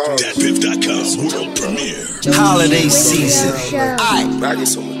in these streets. DatPiff.com world premiere. Holiday season. I get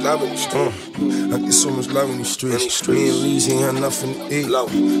so much love in the streets. I get so much love in the streets. Me and Lee's ain't had nothing to eat.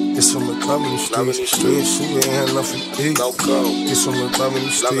 Get so much love in the streets. Me and Sue ain't had nothing to eat. Get so much love in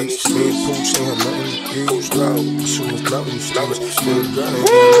the streets. Me and Pooch ain't had nothing to eat. Get so much love in the streets. Me and Girl ain't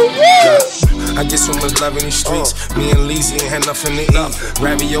had nothing to eat. I get so much love in these streets. Me and Leezy ain't had nothing to eat.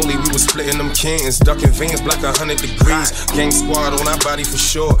 Ravioli, we was splitting them cans. Ducking veins, black 100 degrees. Gang squad on our body for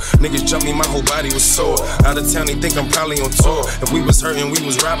sure. Niggas jumped me, my whole body was sore. Out of town, they think I'm probably on tour. If we was hurting, we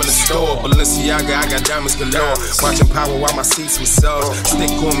was robbing the store. Balenciaga, I got diamonds galore. Watching Power while my seats massage.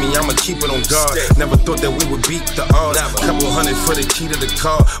 Stick on me, I'ma keep it on guard. Never thought that we would beat the odds. Couple hundred for the key to the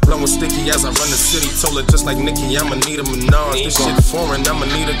car. Blowing sticky as I run the city. Told her just like Nicki, I'ma need a Menage. This shit foreign, I'ma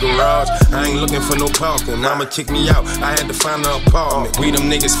need a garage. I ain't looking for no parking. Mama kicked me out, I had to find an apartment. We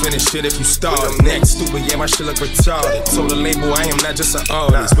them niggas finish shit if you start. Next stupid, yeah, my shit look retarded. Told the label I am not just an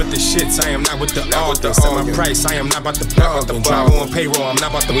artist. With the shits, I am not with the artists. At my price, I am not about to bargain. Drive on payroll, I'm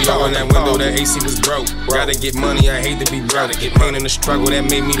not about to bargain. That window, that AC was broke. Gotta get money, I hate to be broke. Pain in the struggle, that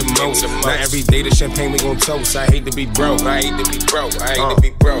made me the most. Not every day the champagne we gon' toast. I hate to be broke, I hate to be broke. I hate to be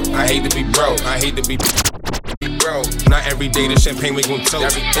broke, I hate to be broke. I hate to be broke. Not every day the champagne we gon'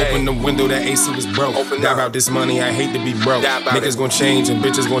 toast. Open the window, that AC was broke. Die about this money, I hate to be broke. Niggas gon' change and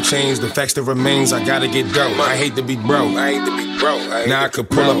bitches gon' change. The facts that remains, I gotta get dope. I hate to be broke. I hate to be broke. Now I could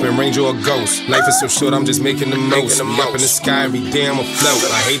pull up and range or a ghost. Life is so short, I'm just making the most. Me up in the sky every day, I'm afloat.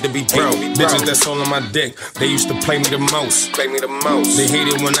 I hate to be broke. Bitches that's all on my dick, they used to play me the most. They hate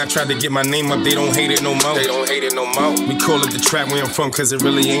it when I try to get my name up, they don't hate it no more. We call it the trap where I'm from, cause it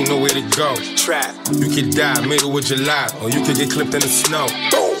really ain't nowhere to go. Trap. You could die middle of July, or you could get clipped in the snow.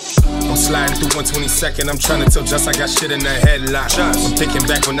 I'm sliding through 122nd, I'm trying to tell just I got shit in the headlock. I'm thinking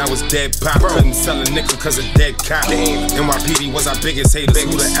back when I was dead pop. Couldn't sell a nickel cause of dead cop. NYPD was our biggest haters.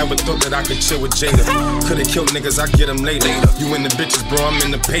 Who'da ever thought that I could chill with Jada? Coulda killed niggas, I get them later. You in the bitches, bro, I'm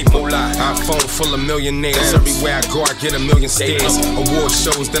in the paper. iPhone full of millionaires. Everywhere I go, I get a million stares. Award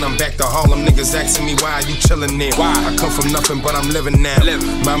shows, then I'm back to Harlem. Niggas asking me why are you chillin' there? I come from nothing, but I'm living now.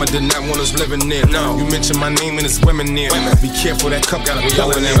 Mama did not want us living there. You mention my name and it's women there. Be careful, that cup got a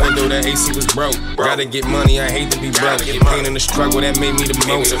blow in that window. That AC was broke. Gotta get money, I hate to be broke. Pain in the struggle, that made me the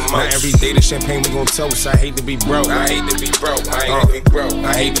most. Not every day the champagne we gon' toast. I hate to be broke. I hate to be broke. I hate to be broke.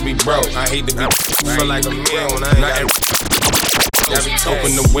 I hate to be broke. I hate to be feel like a meal when I ain't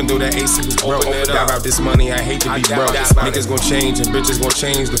open the window, that AC was broke. Dive out this money, I hate to be broke. Niggas gon' change and bitches gon'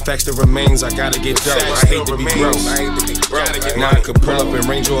 change. The facts that remains, I gotta get dope. I hate to be broke. Now I could pull up and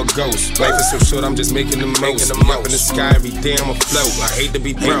range or a ghost. Life is so short, I'm just making the most. Me up in the sky every day, I'm afloat. I hate to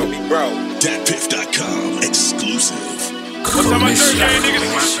be broke. DatPiff.com exclusive.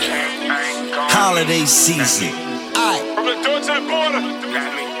 Holiday season. From the door to the border.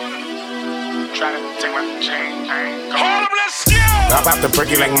 Try to take my chain. Hold up, let's go! I'm about to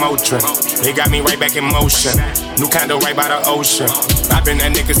break it like Motrin. They got me right back in motion. New condo right by the ocean. I've been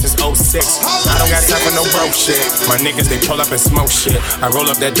that nigga since 06. I don't got time for no broke shit. My niggas, they pull up and smoke shit. I roll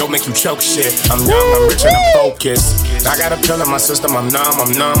up that dope, make you choke shit. I'm young, I'm rich and I'm focused. I got a pill in my system, I'm numb.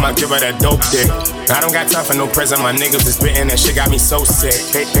 I give her that dope dick. I don't got time for no present. My niggas is spitting, that shit got me so sick.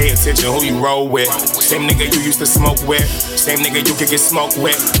 Pay attention who you roll with. Same nigga you used to smoke with. Same nigga you could get smoked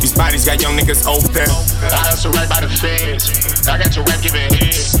with. These bodies got young niggas open. I hustle right by the feds. I got your rap giving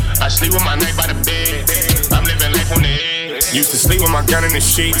head. I sleep with my knife by the bed. I'm living life on the edge. Used to sleep with my gun in the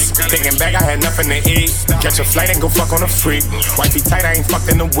sheets. Thinking back, I had nothing to eat. Catch a flight and go fuck on a freak. Wifey tight, I ain't fucked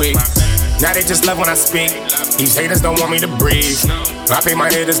in a week. Now they just love when I speak. These haters don't want me to breathe. I pay my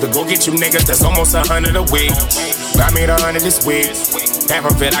haters to go get you niggas. That's almost 100 a week. I made 100 this week. Half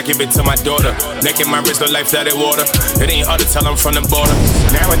of it, I give it to my daughter. Naked my wrist look like flooded water. It ain't hard to tell I'm from the border.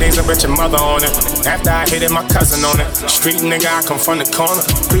 Nowadays I bet your mother on it. After I hit it, my cousin on it. Street nigga, I come from the corner.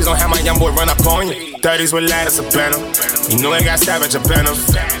 Please don't have my young boy run up on you. 30s with ladders up in them. You know I got savage up in them.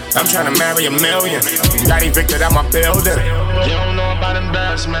 I'm trying to marry $1 million. Got evicted out my building. You don't know about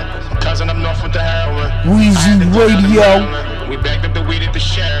embarrassment. Cousin up north with the heroin. Weezy Radio. We backed up the weed at the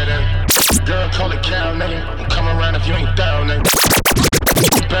Sheridan. Girl, call it cow, nigga. I'm coming around if you ain't down, nigga.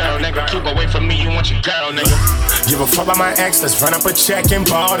 Barrel, nigga, keep away from me, you want your girl, nigga. Give a fuck about my ex, let's run up a check and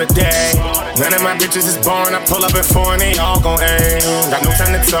ball today. None of my bitches is born, I pull up at 4 and they all gon' aim. Got no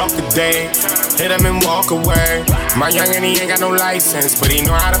time to talk today, hit him and walk away. My youngin', he ain't got no license, but he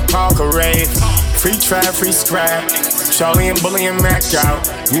know how to park a race. Free trap, free scrap. Charlie and Bully and Mac out.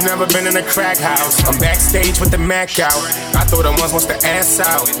 You never been in a crack house. I'm backstage with the Mac out. I throw the ones wants the ass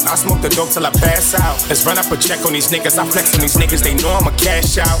out. I smoke the dope till I pass out. Let's run up a check on these niggas. I flex on these niggas. They know I'ma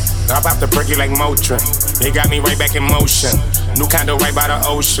cash out. I'm about to break it like Motrin. They got me right back in motion. New condo right by the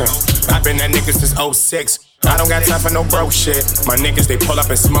ocean. I've been that nigga since 06. I don't got time for no broke shit. My niggas, they pull up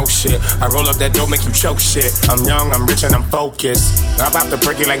and smoke shit. I roll up that dope, make you choke shit. I'm young, I'm rich, and I'm focused. I'm about to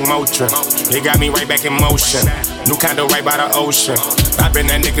break it like Motrin. They got me right back in motion. New condo right by the ocean. I've been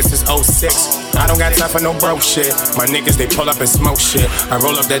that nigga since 06. I don't got time for no broke shit. My niggas, they pull up and smoke shit. I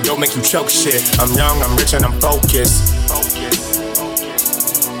roll up that dope, make you choke shit. I'm young, I'm rich, and I'm focused.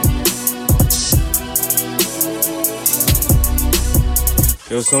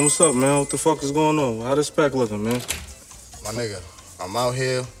 Yo, son, what's up, man? What the fuck is going on? How the spec looking, man? My nigga, I'm out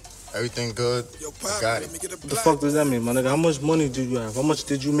here. Everything good. I got it. What the fuck does that mean, my nigga? How much money do you have? How much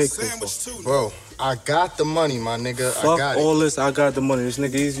did you make so far? Bro, I got the money, my nigga. Fuck I got all it. this, I got the money. This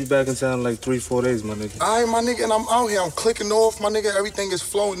nigga easy back in town in like 3-4 days, my nigga. Alright, my nigga, and I'm out here. I'm clicking off, my nigga. Everything is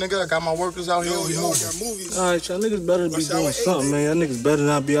flowing, nigga. I got my workers out here. We moving. Alright, y'all niggas better be doing something, man. Y'all niggas better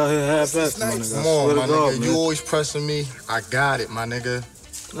not be out here half-assed, my nigga. Come on, my nigga. Man. You always pressing me. I got it, my nigga.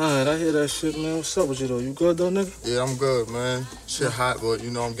 Alright, I hear that shit, man. What's up with you, though? You good, though, nigga? Yeah, I'm good, man. Shit hot, but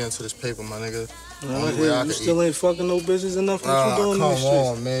you know I'm getting to this paper, my nigga. I hear you still ain't fucking no bitches enough. What you doing in this shit? Come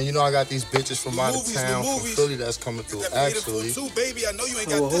on, man. You know I got these bitches from out of town, from Philly that's coming through, actually. Well,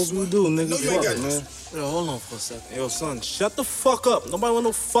 I hope you do, nigga. Fuck it, man. Yo, hold on for a second. Yo, son, shut the fuck up. Nobody want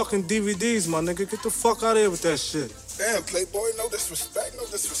no fucking DVDs, my nigga. Get the fuck out of here with that shit. Damn, Playboy, no disrespect, no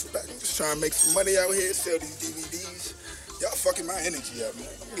disrespect. I'm just trying to make some money out here, sell these DVDs. Y'all fucking my energy up, man.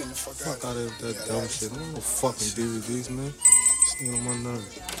 I'm getting the fuck out of here with that dumb shit. I don't no fucking DVDs, man. This nigga on my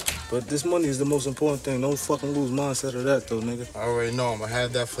nerves. But this money is the most important thing. Don't fucking lose mindset of that, though, nigga. I already know. I'm gonna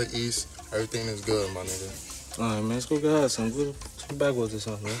have that for East. Everything is good, my nigga. All right, man. Let's go get hot some. Go some backwards or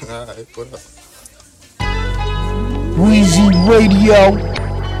something, man. All right, what up? Weezy Radio.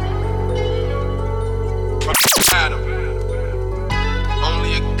 Adam.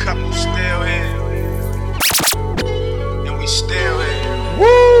 Only a couple still here. And we still here.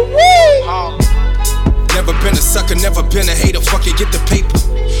 Woo woo! Never been a sucker, never been a hater. Fuck it, get the paper.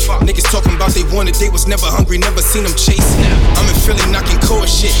 Niggas talking about they wanted, they was never hungry, never seen them chasing. I'm in Philly knocking core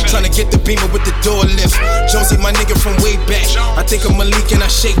shit, trying to get the beamer with the door lift. Jonesy, my nigga from way back. I think of Malik and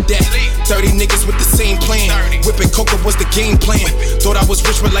I shake that. 30 niggas with the same plan. Whipping coca was the game plan. Thought I was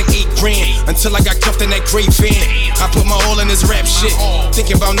rich with like 8 grand until I got cuffed in that gray van. I put my all in this rap shit.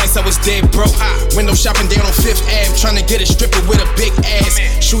 Thinking about nights I was dead broke. Window shopping down on 5th Ave, trying to get a stripper with a big ass.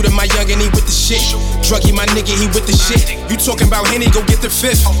 Shooting my youngin', he with the shit. Druggy, my nigga, he with the shit. You talking about Henny, go get the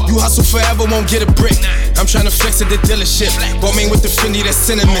 5th. You hustle forever, won't get a brick. I'm tryna flex at the dealership. Bought me with the Fendi, that's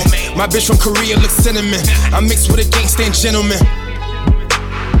cinnamon. My bitch from Korea looks cinnamon. I mix with a gangsta and gentleman.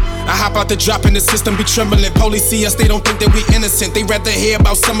 I hop out the drop and the system be trembling. Police see us, they don't think that we innocent. They rather hear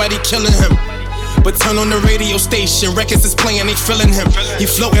about somebody killing him. But turn on the radio station, records is playing, they feeling him. He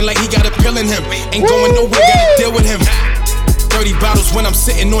floating like he got a pill in him. Ain't going nowhere, gotta deal with him. 30 bottles when I'm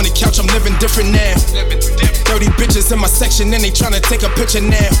sitting on the couch, I'm living different now. 30 bitches in my section and they tryna take a picture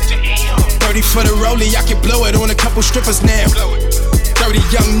now. 30 for the rollie, I can blow it on a couple strippers now. 30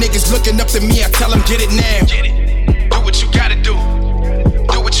 young niggas looking up to me, I tell them get it now. Do what you gotta do.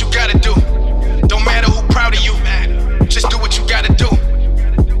 Do what you gotta do. Don't matter who proud of you. Just do what you gotta do.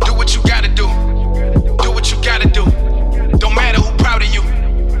 Do what you gotta do. Do what you gotta do. Don't matter who proud of you.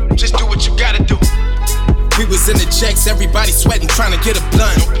 Just do what you gotta do. We was in the checks, everybody sweating, trying to get a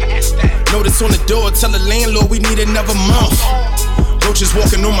blunt. Notice on the door, tell the landlord we need another month. Roaches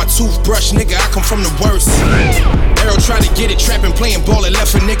walking on my toothbrush, nigga, I come from the worst. Arrow tried to get it, trapping, playing ball, and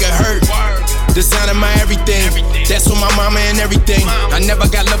left a nigga hurt. Designing my everything, that's on my mama and everything. I never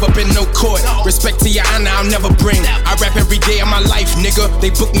got love up in no court. Respect to your honor, I'll never bring. I rap every day of my life, nigga.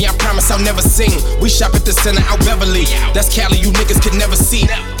 They book me, I promise I'll never sing. We shop at the center out Beverly. That's Cali, you niggas could never see.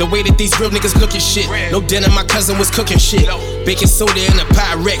 The way that these real niggas look at shit. No dinner, my cousin was cooking shit. Baking soda in a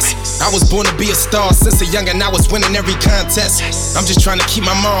Pyrex. I was born to be a star since a youngin', I was winning every contest. I'm just trying to keep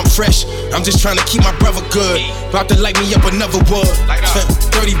my mom fresh. I'm just trying to keep my brother good. About to light me up another wood.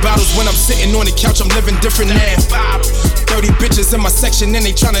 30 bottles when I'm sitting on the couch, I'm living different now. 30 bitches in my section and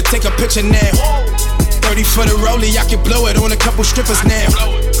they tryna take a picture now. 30 for the rollie, I can blow it on a couple strippers now.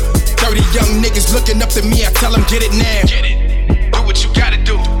 30 young niggas looking up to me, I tell them get it now. Do what you gotta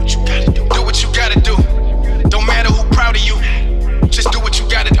do. Do what you gotta do. Don't matter who proud of you. Just do what you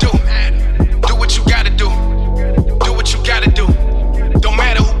gotta do. Do what you gotta do. Do what you gotta do. Don't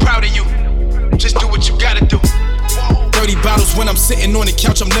matter who proud of you. Just do what you gotta do. 30 bottles when I'm sitting sitting on the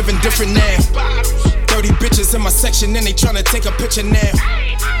couch, I'm living different now. 30 bitches in my section and they tryna take a picture now.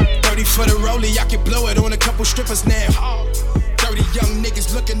 30 for the rollie, I can blow it on a couple strippers now. 30 young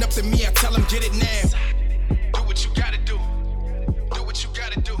niggas looking up to me, I tell them get it now. Do what you gotta do. Do what you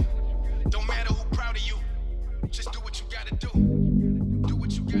gotta do. Don't matter who proud of you. Just do what you gotta do. Do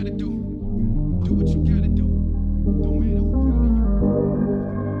what you gotta do. Do what you gotta do. Don't matter who proud of you.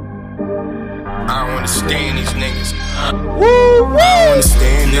 I don't understand these niggas. I don't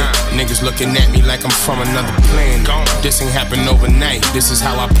understand it. Niggas looking at me like I'm from another planet. This ain't happened overnight. This is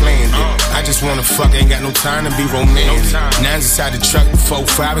how I planned it. I just wanna fuck, ain't got no time to be romantic. Nines inside the truck,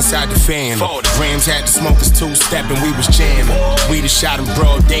 4-5 inside the fan. Grams had the smokers two-stepping, we was jamming. We the shot in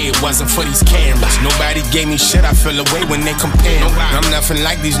broad day, it wasn't for these cameras. Nobody gave me shit, I feel away when they compare. I'm nothing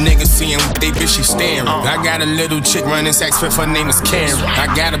like these niggas seeing what they bitches staring. I got a little chick running Saks Fifth, her name is Karen.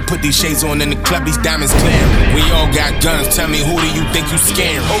 I gotta put these shades on in the club, these diamonds glaring. We all got guns, tell me who do you think you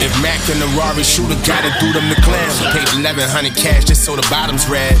scaring? If Mac and the Rari shooter gotta do them to clam. Paid 1100 cash just so the bottom's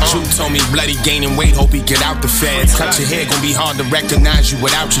red. Drew told me bloody gaining weight, hope he get out the feds. Cut your hair, gon' be hard to recognize you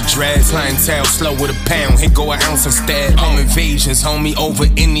without your dreads. Clientele slow with a pound, here go an ounce instead. Home invasions, homie, over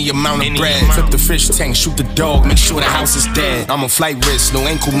any amount of bread. Flip the fish tank, shoot the dog, make sure the house is dead. I'm a flight risk, no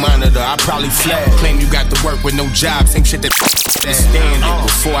ankle monitor, I probably fled. Claim you got to work with no job, same shit that standing.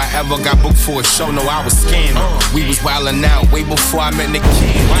 Before I ever got booked for a show, no, I was scamming. We was wildin' out way before I met Nick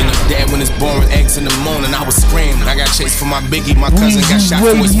Cannon. End up dead when it's boring eggs in the morning, I was scrambling. I got chased for my biggie, my cousin got shot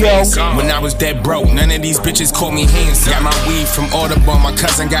for his face. When I was dead broke, none of these bitches called me hands. Got my weed from Audubon, my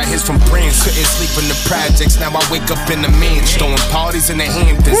cousin got his from Brands. Couldn't sleep in the projects, now I wake up in the mansion. Throwing parties in the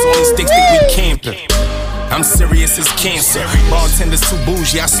Hamptons, all these sticks think we camping. I'm serious as cancer. Bartenders too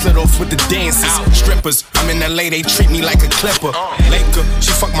bougie, I slid off with the dances. Strippers, I'm in LA, they treat me like a clipper. Laker,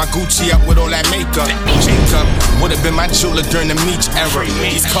 she fucked my Gucci up with all that makeup. Jacob would've been my jeweler during the Meech era.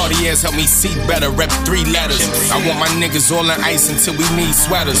 These Cartiers help me see better, rep 3 letters. I want my niggas all in ice until we need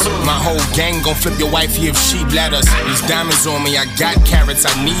sweaters. My whole gang gon' flip your wifey if she let us. These diamonds on me, I got carrots,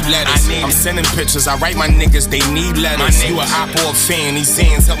 I need letters. I'm sending pictures, I write my niggas, they need letters. You a op or a fan, these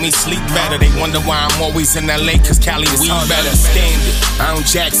Zans help me sleep better. They wonder why I'm always in LA, cause Cali is hard to understand it. I don't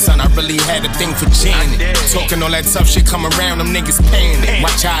jack, son, I really had a thing for Janet. Talking all that tough shit, come around, them niggas panic.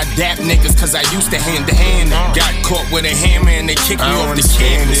 Watch how I adapt niggas, cause I used to hand to hand. Got caught with a hammer and they kicked me off the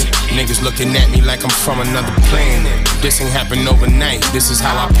campus. Niggas looking at me like I'm from another planet. This ain't happened overnight, this is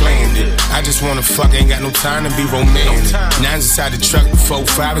how I planned it. I just wanna fuck, ain't got no time to be romantic. Nines inside the truck,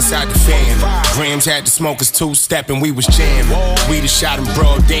 4-5 inside the fan. Grams had the smokers two-stepping, we was jamming. We the shot in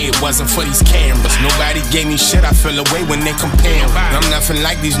broad day, it wasn't for these cameras. Nobody gave me shit, I feel away when they compare. I'm nothing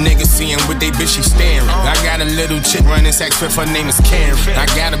like these niggas seeing what they bitches staring. I got a little chick running Saks Fifth, her name is Karen. I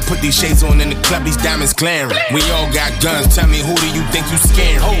gotta put these shades on in the club, these diamonds glaring. We all got guns, tell me who do you think you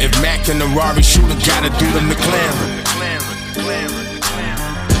scaring? If Mac and the Rari shooter gotta do them to clam.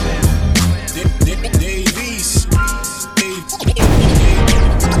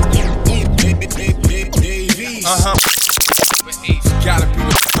 Gotta be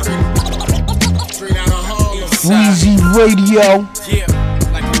the straight out of Harlem. Weezy Radio. Yeah,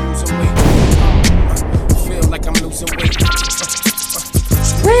 like I'm losing weight. Feel like I'm losing weight.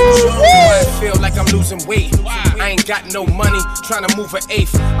 I feel like I'm losing weight. I ain't got no money, tryna move an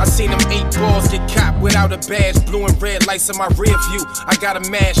eighth. I seen them 8 balls get caught without a badge. Blue and red lights in my rear view. I got a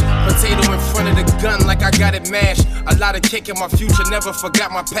mash potato in front of the gun like I got it mashed. A lot of cake in my future, never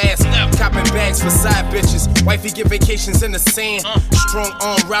forgot my past. Copping bags for side bitches. Wifey get vacations in the sand. Strong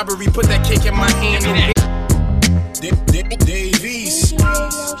arm robbery, put that cake in my hand. Davies.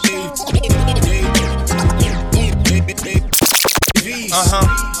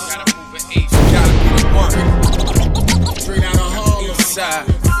 Gotta be the one. Straight out of Harlem. Side.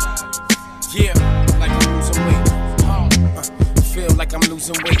 Yeah, like I'm losing weight. Feel like I'm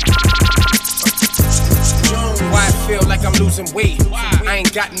losing weight. Why I feel like I'm losing weight? I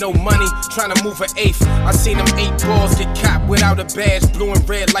ain't got no money, tryna move an eighth. I seen them 8 balls get caught without a badge. Blue and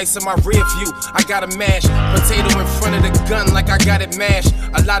red lights in my rear view. I got a mash potato in front of the gun like I got it mashed.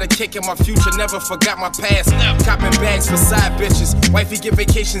 A lot of cake in my future, never forgot my past. Copping bags for side bitches. Wifey get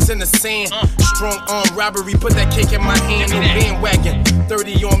vacations in the sand. Strong arm robbery, put that cake in my hand. No bandwagon.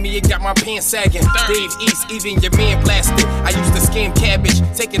 30 on me, me, it got my pants sagging. Dave East, even your man blasted. I used to scam cabbage,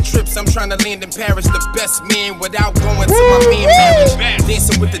 taking trips, I'm trying to land in Paris. The best man without going to my man marriage.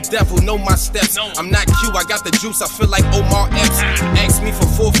 Dancing with the devil, know my steps. I'm not Q, I got the juice, I feel like Omar Epps. Ask me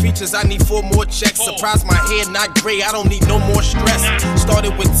for 4 features, I need 4 more checks. Surprise, my hair not gray, I don't need no more stress.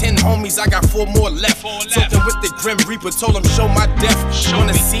 Started with 10 homies, I got 4 more left. Talking with the Grim Reaper, told him show my death.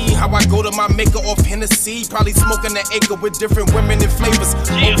 Wanna see how I go to my maker off Hennessy? Probably smoking an acre with different women and flavors.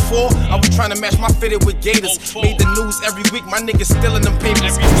 04, I was trying to match my fitted with Gators. Made the news every week, my niggas still in them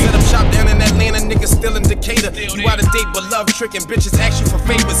papers. Set up shop down in Atlanta, niggas still in Decatur. You out of date, but love tricking bitches ask you for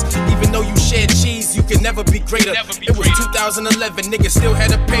favors. Even though you shared cheese, you can never be greater. It was 2011, niggas still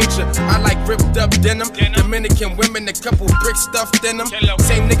had a pager. I like ripped up denim, Dominican women, a couple bricks stuffed in them.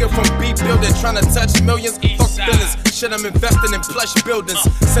 Same nigga from B building, trying to touch millions. Fuck feelings, shit, I'm investing in plush buildings.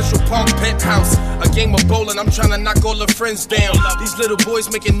 Central Park penthouse, a game of bowling, I'm trying to knock all the friends down. These little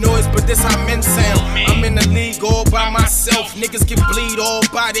boys making noise, but this how men sound. I'm in the league all by myself. Niggas can bleed all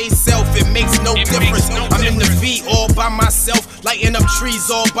by theyself, it makes no difference. I'm in the V all by myself, lighting up trees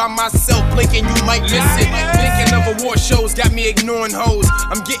all by myself. Blinking, you might miss it. Thinking of award shows got me ignoring hoes.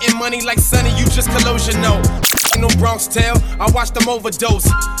 I'm getting money like Sonny, you just collusion, no. No Bronx tale, I watched them overdose.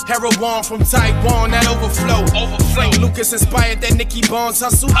 Heroin from Taiwan, that overflow. Frank Lucas inspired that Nicky Barnes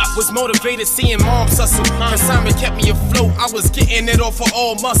hustle. Was motivated seeing moms hustle. Consignment kept me afloat, I was getting it off for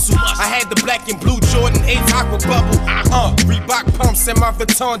all muscle. I had the black and blue Jordan 8's aqua bubble. Reebok pumps and my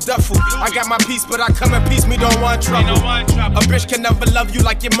Vuitton duffel. I got my piece, but I come in peace, me don't want trouble. A bitch can never love you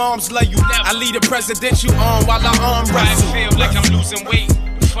like your moms love you. I lead a presidential arm while I arm wrestle. I feel like I'm losing weight.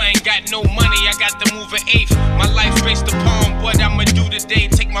 If I ain't got no money, I got to move an eighth. My life based upon what I'ma do today.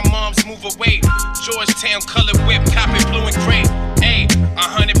 Take my mom's move away. Georgetown colored whip, copy blue and gray. Ayy,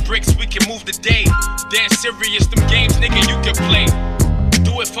 100 bricks, we can move the day. Dead serious, them games, nigga, you can play.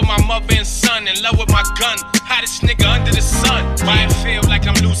 Do it for my mother and son, in love with my gun. Hottest nigga under the sun. Why I feel like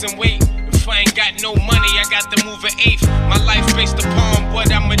I'm losing weight? If I ain't got no money, I got to move an eighth. My life based upon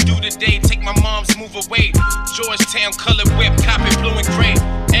what I'ma do today. Take my mom's move away. Georgetown colored whip, copy blue and gray.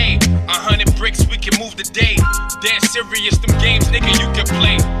 Ayy, 100 bricks, we can move the day. Dead serious, them games, nigga, you can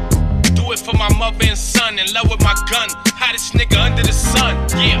play. Do it for my mother and son, in love with my gun. Hottest nigga under the sun,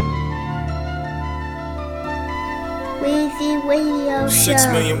 yeah. Weezy Radio Show. 6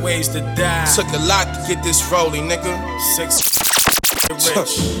 million ways to die. Took a lot to get this rolling, nigga. 6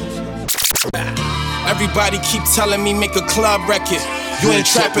 rich. Everybody keep telling me make a club record. You ain't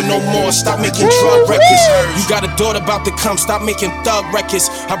trapping no more, stop making drug records. You got a daughter about to come, stop making thug records.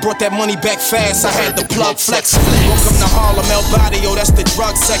 I brought that money back fast, I had the plug flex. Woke up to Harlem, El Barrio, that's the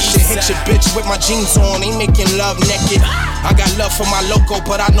drug section. Hit your bitch with my jeans on, ain't making love naked. I got love for my loco,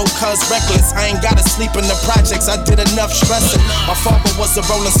 but I know cuz reckless. I ain't gotta sleep in the projects, I did enough stressing. My father was a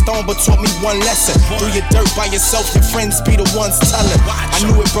rolling stone, but taught me one lesson. Do your dirt by yourself, your friends be the ones telling. I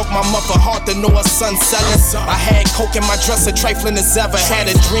knew it broke my mother heart to know her son selling. I had coke in my dresser, trifling as ever.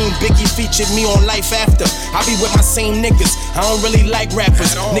 Had a dream, Biggie featured me on Life After. I be with my same niggas, I don't really like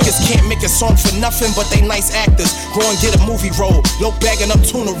rappers. Niggas can't make a song for nothing, but they nice actors. Go and get a movie role, low bagging up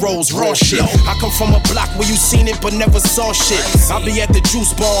tuna rolls, raw shit. I come from a block where you seen it but never saw shit. I be at the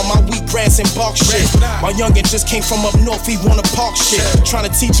juice bar on my wheat grass and bark shit. My youngin' just came from up north, he wanna park shit. Trying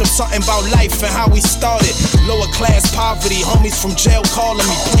to teach him something about life and how we started. Lower class poverty, homies from jail calling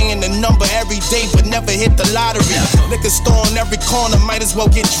me. Playing the number every day but never hit the lottery. Liquor store on every corner, might as well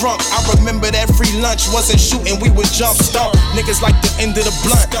get drunk. I remember that free lunch wasn't shooting, we would jump stump. Niggas like the end of the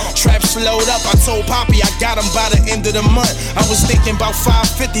blunt. Trap slowed up, I told Poppy I got him by the end of the month. I was thinking about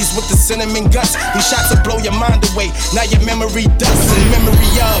 550s with the cinnamon guts. These shots will blow your mind away, now your memory dust. In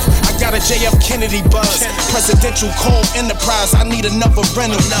memory of, I got a JF Kennedy buzz. Presidential call Enterprise, I need another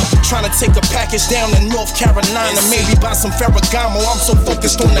rental. Trying to take a package down in North Carolina. Maybe buy some Ferragamo, I'm so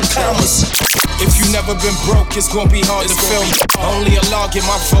focused on the commas. If you never been broke, it's gonna be hard to feel me. Only a law get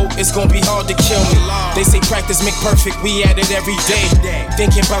my vote, it's gonna be hard to kill me. They say practice make perfect, we at it every day.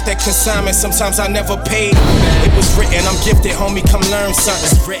 Thinking about that consignment, sometimes I never paid. It was written, I'm gifted, homie, come learn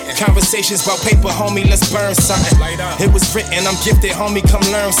something. Conversations about paper, homie, let's burn something. It was written, I'm gifted, homie, come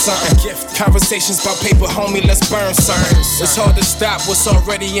learn something. Conversations about paper, homie, let's burn something. It's hard to stop what's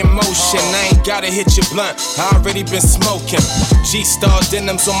already in motion. I ain't gotta hit your blunt, I already been smoking. G-Star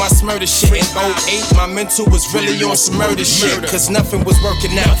denims on my Smurder shit and 08, my mental was really on some murder shit. Cause nothing was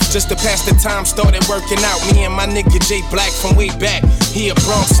working out. Just to pass the time, started working out. Me and my nigga Jay Black from way back. He a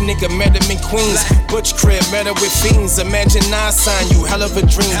Bronx nigga, met him in Queens. Butch crib, met her with fiends. Imagine I sign you, hell of a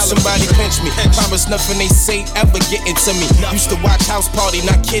dream. Somebody pinch me. Promise nothing they say ever getting to me. Used to watch House Party,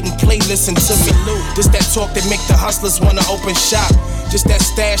 not kidding, play, listen to me. This that talk that make the hustlers wanna open shop. Just that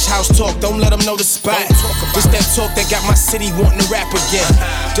stash house talk, don't let them know the spot. Just that talk that got my city wanting to rap again.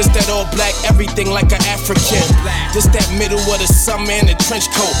 Just that all black, everything like an African. Just that middle of the summer in the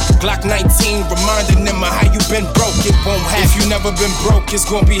trench coat. Glock 19, reminding them of how you been broke. It won't happen. If you never been broke, it's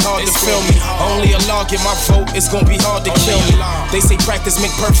gonna be hard to feel me. Only a law get my vote, it's gonna be hard to kill me. They say practice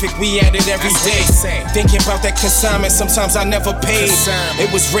make perfect, we at it every day. Thinking about that consignment, sometimes I never paid. It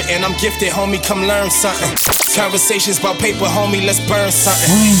was written, I'm gifted, homie, come learn something. Conversations about paper, homie, let's burn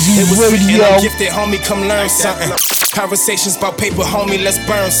something. It was written, I'm gifted, homie, come learn something. Conversations about paper, homie, let's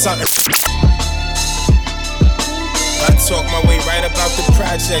burn something. I talk my way right about the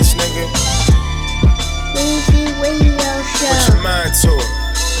projects, nigga. Weezy Radio Show. Put your mind to it.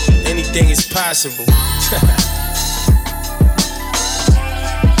 Anything is possible.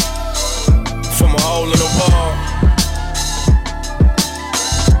 From a hole in the wall.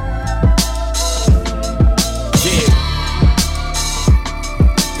 Yeah.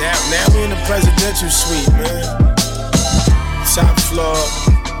 Now we in the presidential suite, man. Top floor.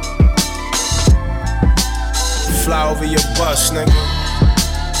 Fly over your bus, nigga.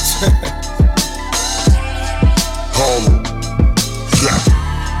 Home. Yeah.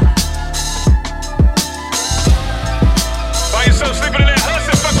 Find yourself sleeping in that house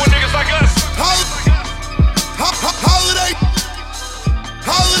and fuck with niggas like us.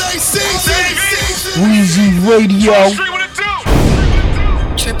 Holiday season. Weezy Radio.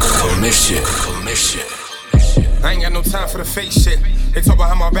 Commission. I ain't got no time for the fake shit. They talk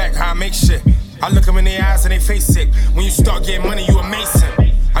behind my back how I make shit. I look them in their eyes and they face sick. When you start getting money, you a mason.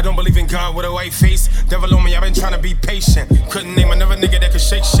 I don't believe in God with a white face. Devil on me, I've been trying to be patient. Couldn't name another nigga that could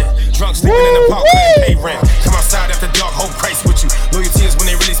shake shit. Drunk sleeping in the park, couldn't pay rent. Come outside after dark, hold Christ with you. Loyalty is when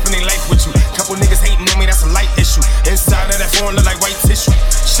they really spend their life with you. Couple niggas hating on me, that's a light issue. Inside of that foreign look like white tissue.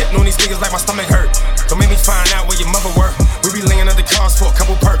 Shitting on these niggas like my stomach hurt. Don't make me find out where your mother work. We be laying under cars for a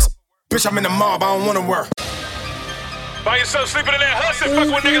couple perks. Bitch, I'm in the mob, I don't wanna work. Find yourself sleeping in that house and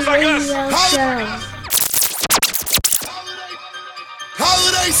fuck with niggas like us.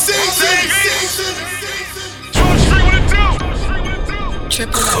 Holiday season. George Street, what it do?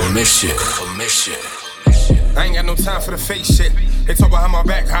 Commission. I ain't got no time for the fake shit. They talk behind my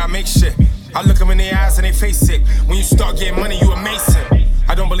back how I make shit. I look them in their eyes and they face sick. When you start getting money, you a mason.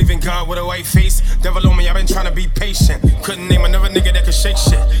 I don't believe in God with a white face. Devil on me, I've been trying to be patient. Couldn't name another nigga that could shake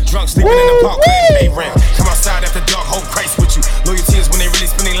shit. Drunk sleeping in the park, couldn't pay rent. Come outside after dark, hold Christ with you. Loyalty is when they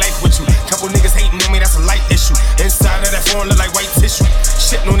really spend their life with you. Couple niggas hating on me, that's a light issue. Inside of that foreign look like white tissue.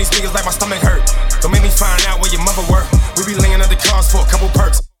 Shitting on these niggas like my stomach hurt. Don't make me find out where your mother work. We be laying under cars for a couple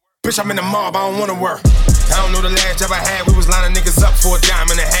perks. Bitch, I'm in the mob, I don't wanna work. I don't know the last job I had, we was lining niggas up for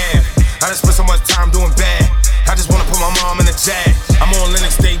 $1.50. I just spent so much time doing bad. I just wanna put my mom in a jag. I'm on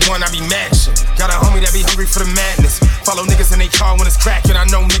Linux day one, I be matching. Got a homie that be hungry for the madness. Follow niggas in they car when it's cracking. I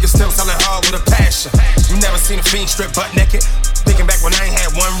know niggas still selling hard with a passion. You never seen a fiend strip butt naked? Thinking back when I ain't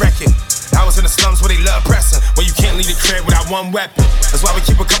had one record. I was in the slums where they love pressing, where you can't leave the crib without one weapon. That's why we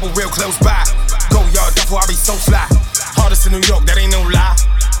keep a couple real close by. Go yard duffel, I be so fly. Hardest in New York, that ain't no lie.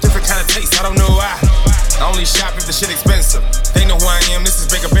 Different kind of taste, I don't know why. I only shop if the shit expensive. They know who I am, this is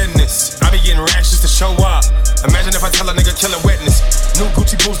bigger business. I be getting rash just to show up. Imagine if I tell a nigga kill a witness. New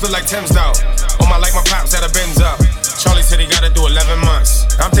Gucci boots look like Tim's though. On my like my pops had a Benz up. Charlie said he gotta do 11 months.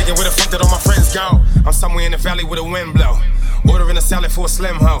 I'm thinking where the fuck did all my friends go? I'm somewhere in the valley with a wind blow. Ordering a salad for a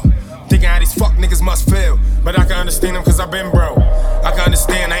slim hoe. Thinking how these fuck niggas must feel. But I can understand them cause I been broke. I can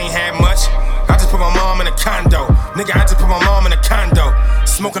understand I ain't had much. I just put my mom in a condo. Nigga, I just put my mom in a condo.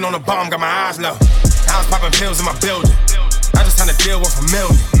 Smoking on a bomb, got my eyes low. I was popping pills in my building. I just signed a deal worth $1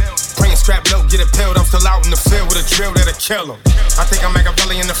 million. Praying strap low, get it peeled. I'm still out in the field with a drill that'll kill him. I think I'm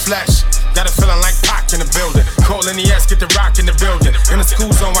Machiavelli in the flesh. Got a feeling like Pac in the building. Call in the S, get the rock in the building. In the school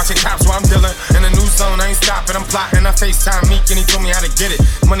zone, watching cops while I'm dealing. In the new zone, I ain't stopping, I'm plotting. I FaceTime Meek and he told me how to get it.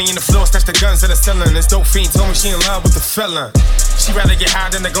 Money in the floor, stash the guns in the ceiling. This dope fiend told me she in love with the feeling. She rather get high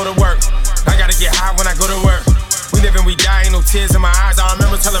than to go to work. I gotta get high when I go to work. We live and we die, ain't no tears in my eyes. I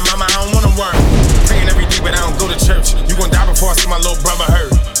remember telling mama I don't wanna work. Praying every day, but I don't go to church. You gon' die before I see my little brother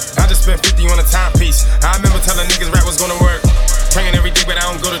hurt. I just spent 50 on a timepiece. I remember telling niggas rap was gonna work. Praying every day, but I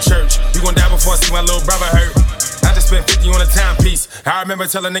don't go to church. You gon' die before I see my little brother hurt. I just spent 50 on a timepiece. I remember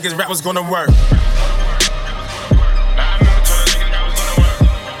telling niggas rap was gonna work.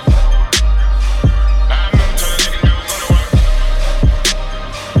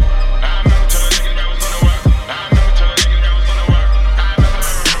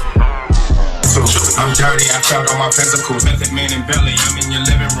 I'm dirty, I found all my physical. Method man in belly, I'm in your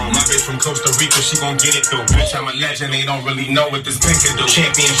living room. My bitch from Costa Rica, she gon' get it through. Bitch, I'm a legend, they don't really know what this pin can do.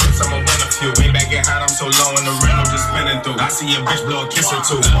 Championships, I'm a winner few. Way back get hot, I'm so low in the rental, just spinning through. I see a bitch blow a kiss or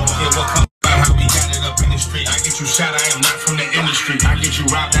two. Yeah, what color? How we got it up in the street. I get you shot, I am not from the industry. I get you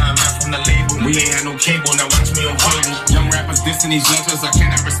robbed, I am not from the label. We ain't had no cable, now watch me on cable. Young rappers dissing these legends, I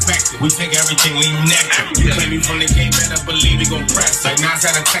cannot respect it. We take everything, leave nectar. You claim me from the game, better believe we gon' press. Like Nas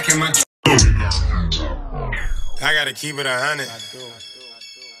had a check in my I gotta keep it 100.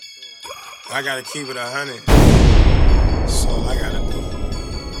 I gotta keep it 100. That's all I gotta do.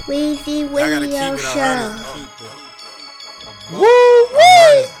 Weezy Radio Show.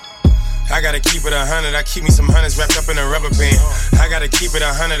 Woo-wee! I gotta keep it 100, I keep me some hundreds wrapped up in a rubber band. I gotta keep it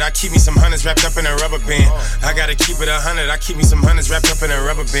 100, I keep me some hundreds wrapped up in a rubber band. I gotta keep it 100, I keep me some hundreds wrapped up in a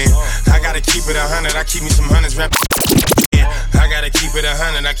rubber band. I gotta keep it 100, I keep me some hundreds wrapped up. I gotta keep it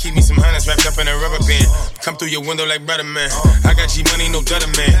 100, I keep me some hundreds wrapped up in a rubber band. Come through your window like brother man. I got G money, no gutter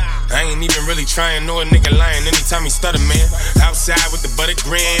man. I ain't even really trying, no a nigga lying anytime he stutter man. Outside with the butter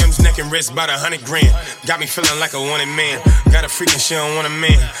grams, neck and wrist about 100 grand. Got me feeling like a wanted man. Got a freaking shit on want a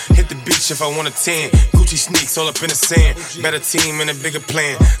man. Hit the beach if I want a 10. Gucci sneaks all up in the sand. Better team and a bigger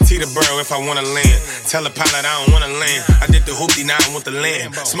plan. Teterboro if I wanna land. Tell the pilot I don't wanna land. I did the hoopty, now I want the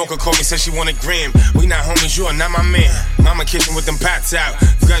land. Smoker called me, said she want a gram. We not homies, you are not my man. Mama kitchen with them pots out.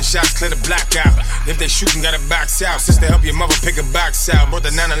 Gunshots clear the black out. If they shootin', gotta box out. Sister help your mother pick a box out. Brought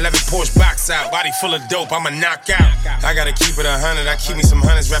the 911 Porsche box out. Body full of dope, I'ma knock out. I gotta keep it 100, I keep me some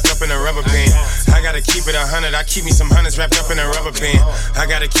hundreds wrapped up in a rubber band. I gotta keep it 100, I keep me some hundreds wrapped up in a rubber band. I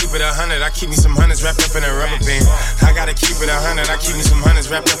gotta keep it 100, I keep me some hundreds wrapped up in a rubber band. I gotta keep it 100, I keep me some hundreds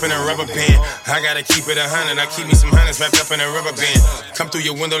wrapped up in a rubber band. I gotta keep it 100, I keep me some hundreds wrapped up in a rubber band. Come through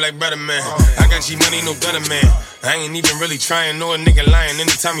your window like brother man. I got G money, no gutter man. I ain't even really trying, no a nigga lying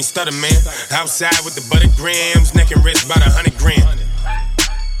anytime he stutter man. Outside with the butter grams, neck and wrist about 100 grand.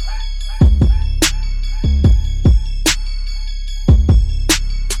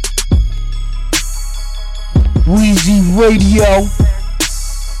 Weezy Radio.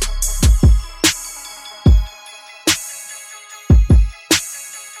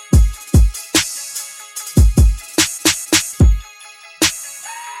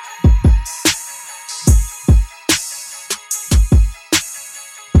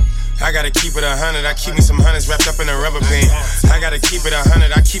 I gotta keep it 100, I keep me some hundreds wrapped up in a rubber band. I gotta keep it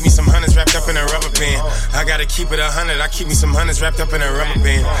 100, I keep me some hundreds wrapped up in a rubber band. I gotta keep it 100, I keep me some hundreds wrapped up in a rubber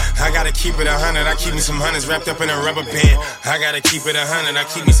band. I gotta keep it 100, I keep me some hundreds wrapped up in a rubber band. I gotta keep it 100, I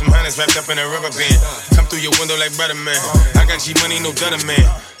keep me some hundreds wrapped up in a rubber band. Come through your window like brother man. I got G money, no gutter man.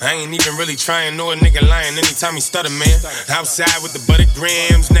 I ain't even really trying, no a nigga lying anytime he stutter man. Outside with the butter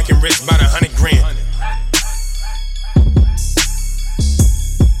grams, neck and wrist about 100 grand.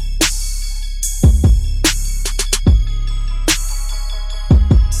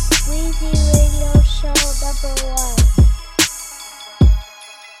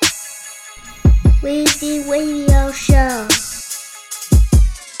 Weezy Radio Show.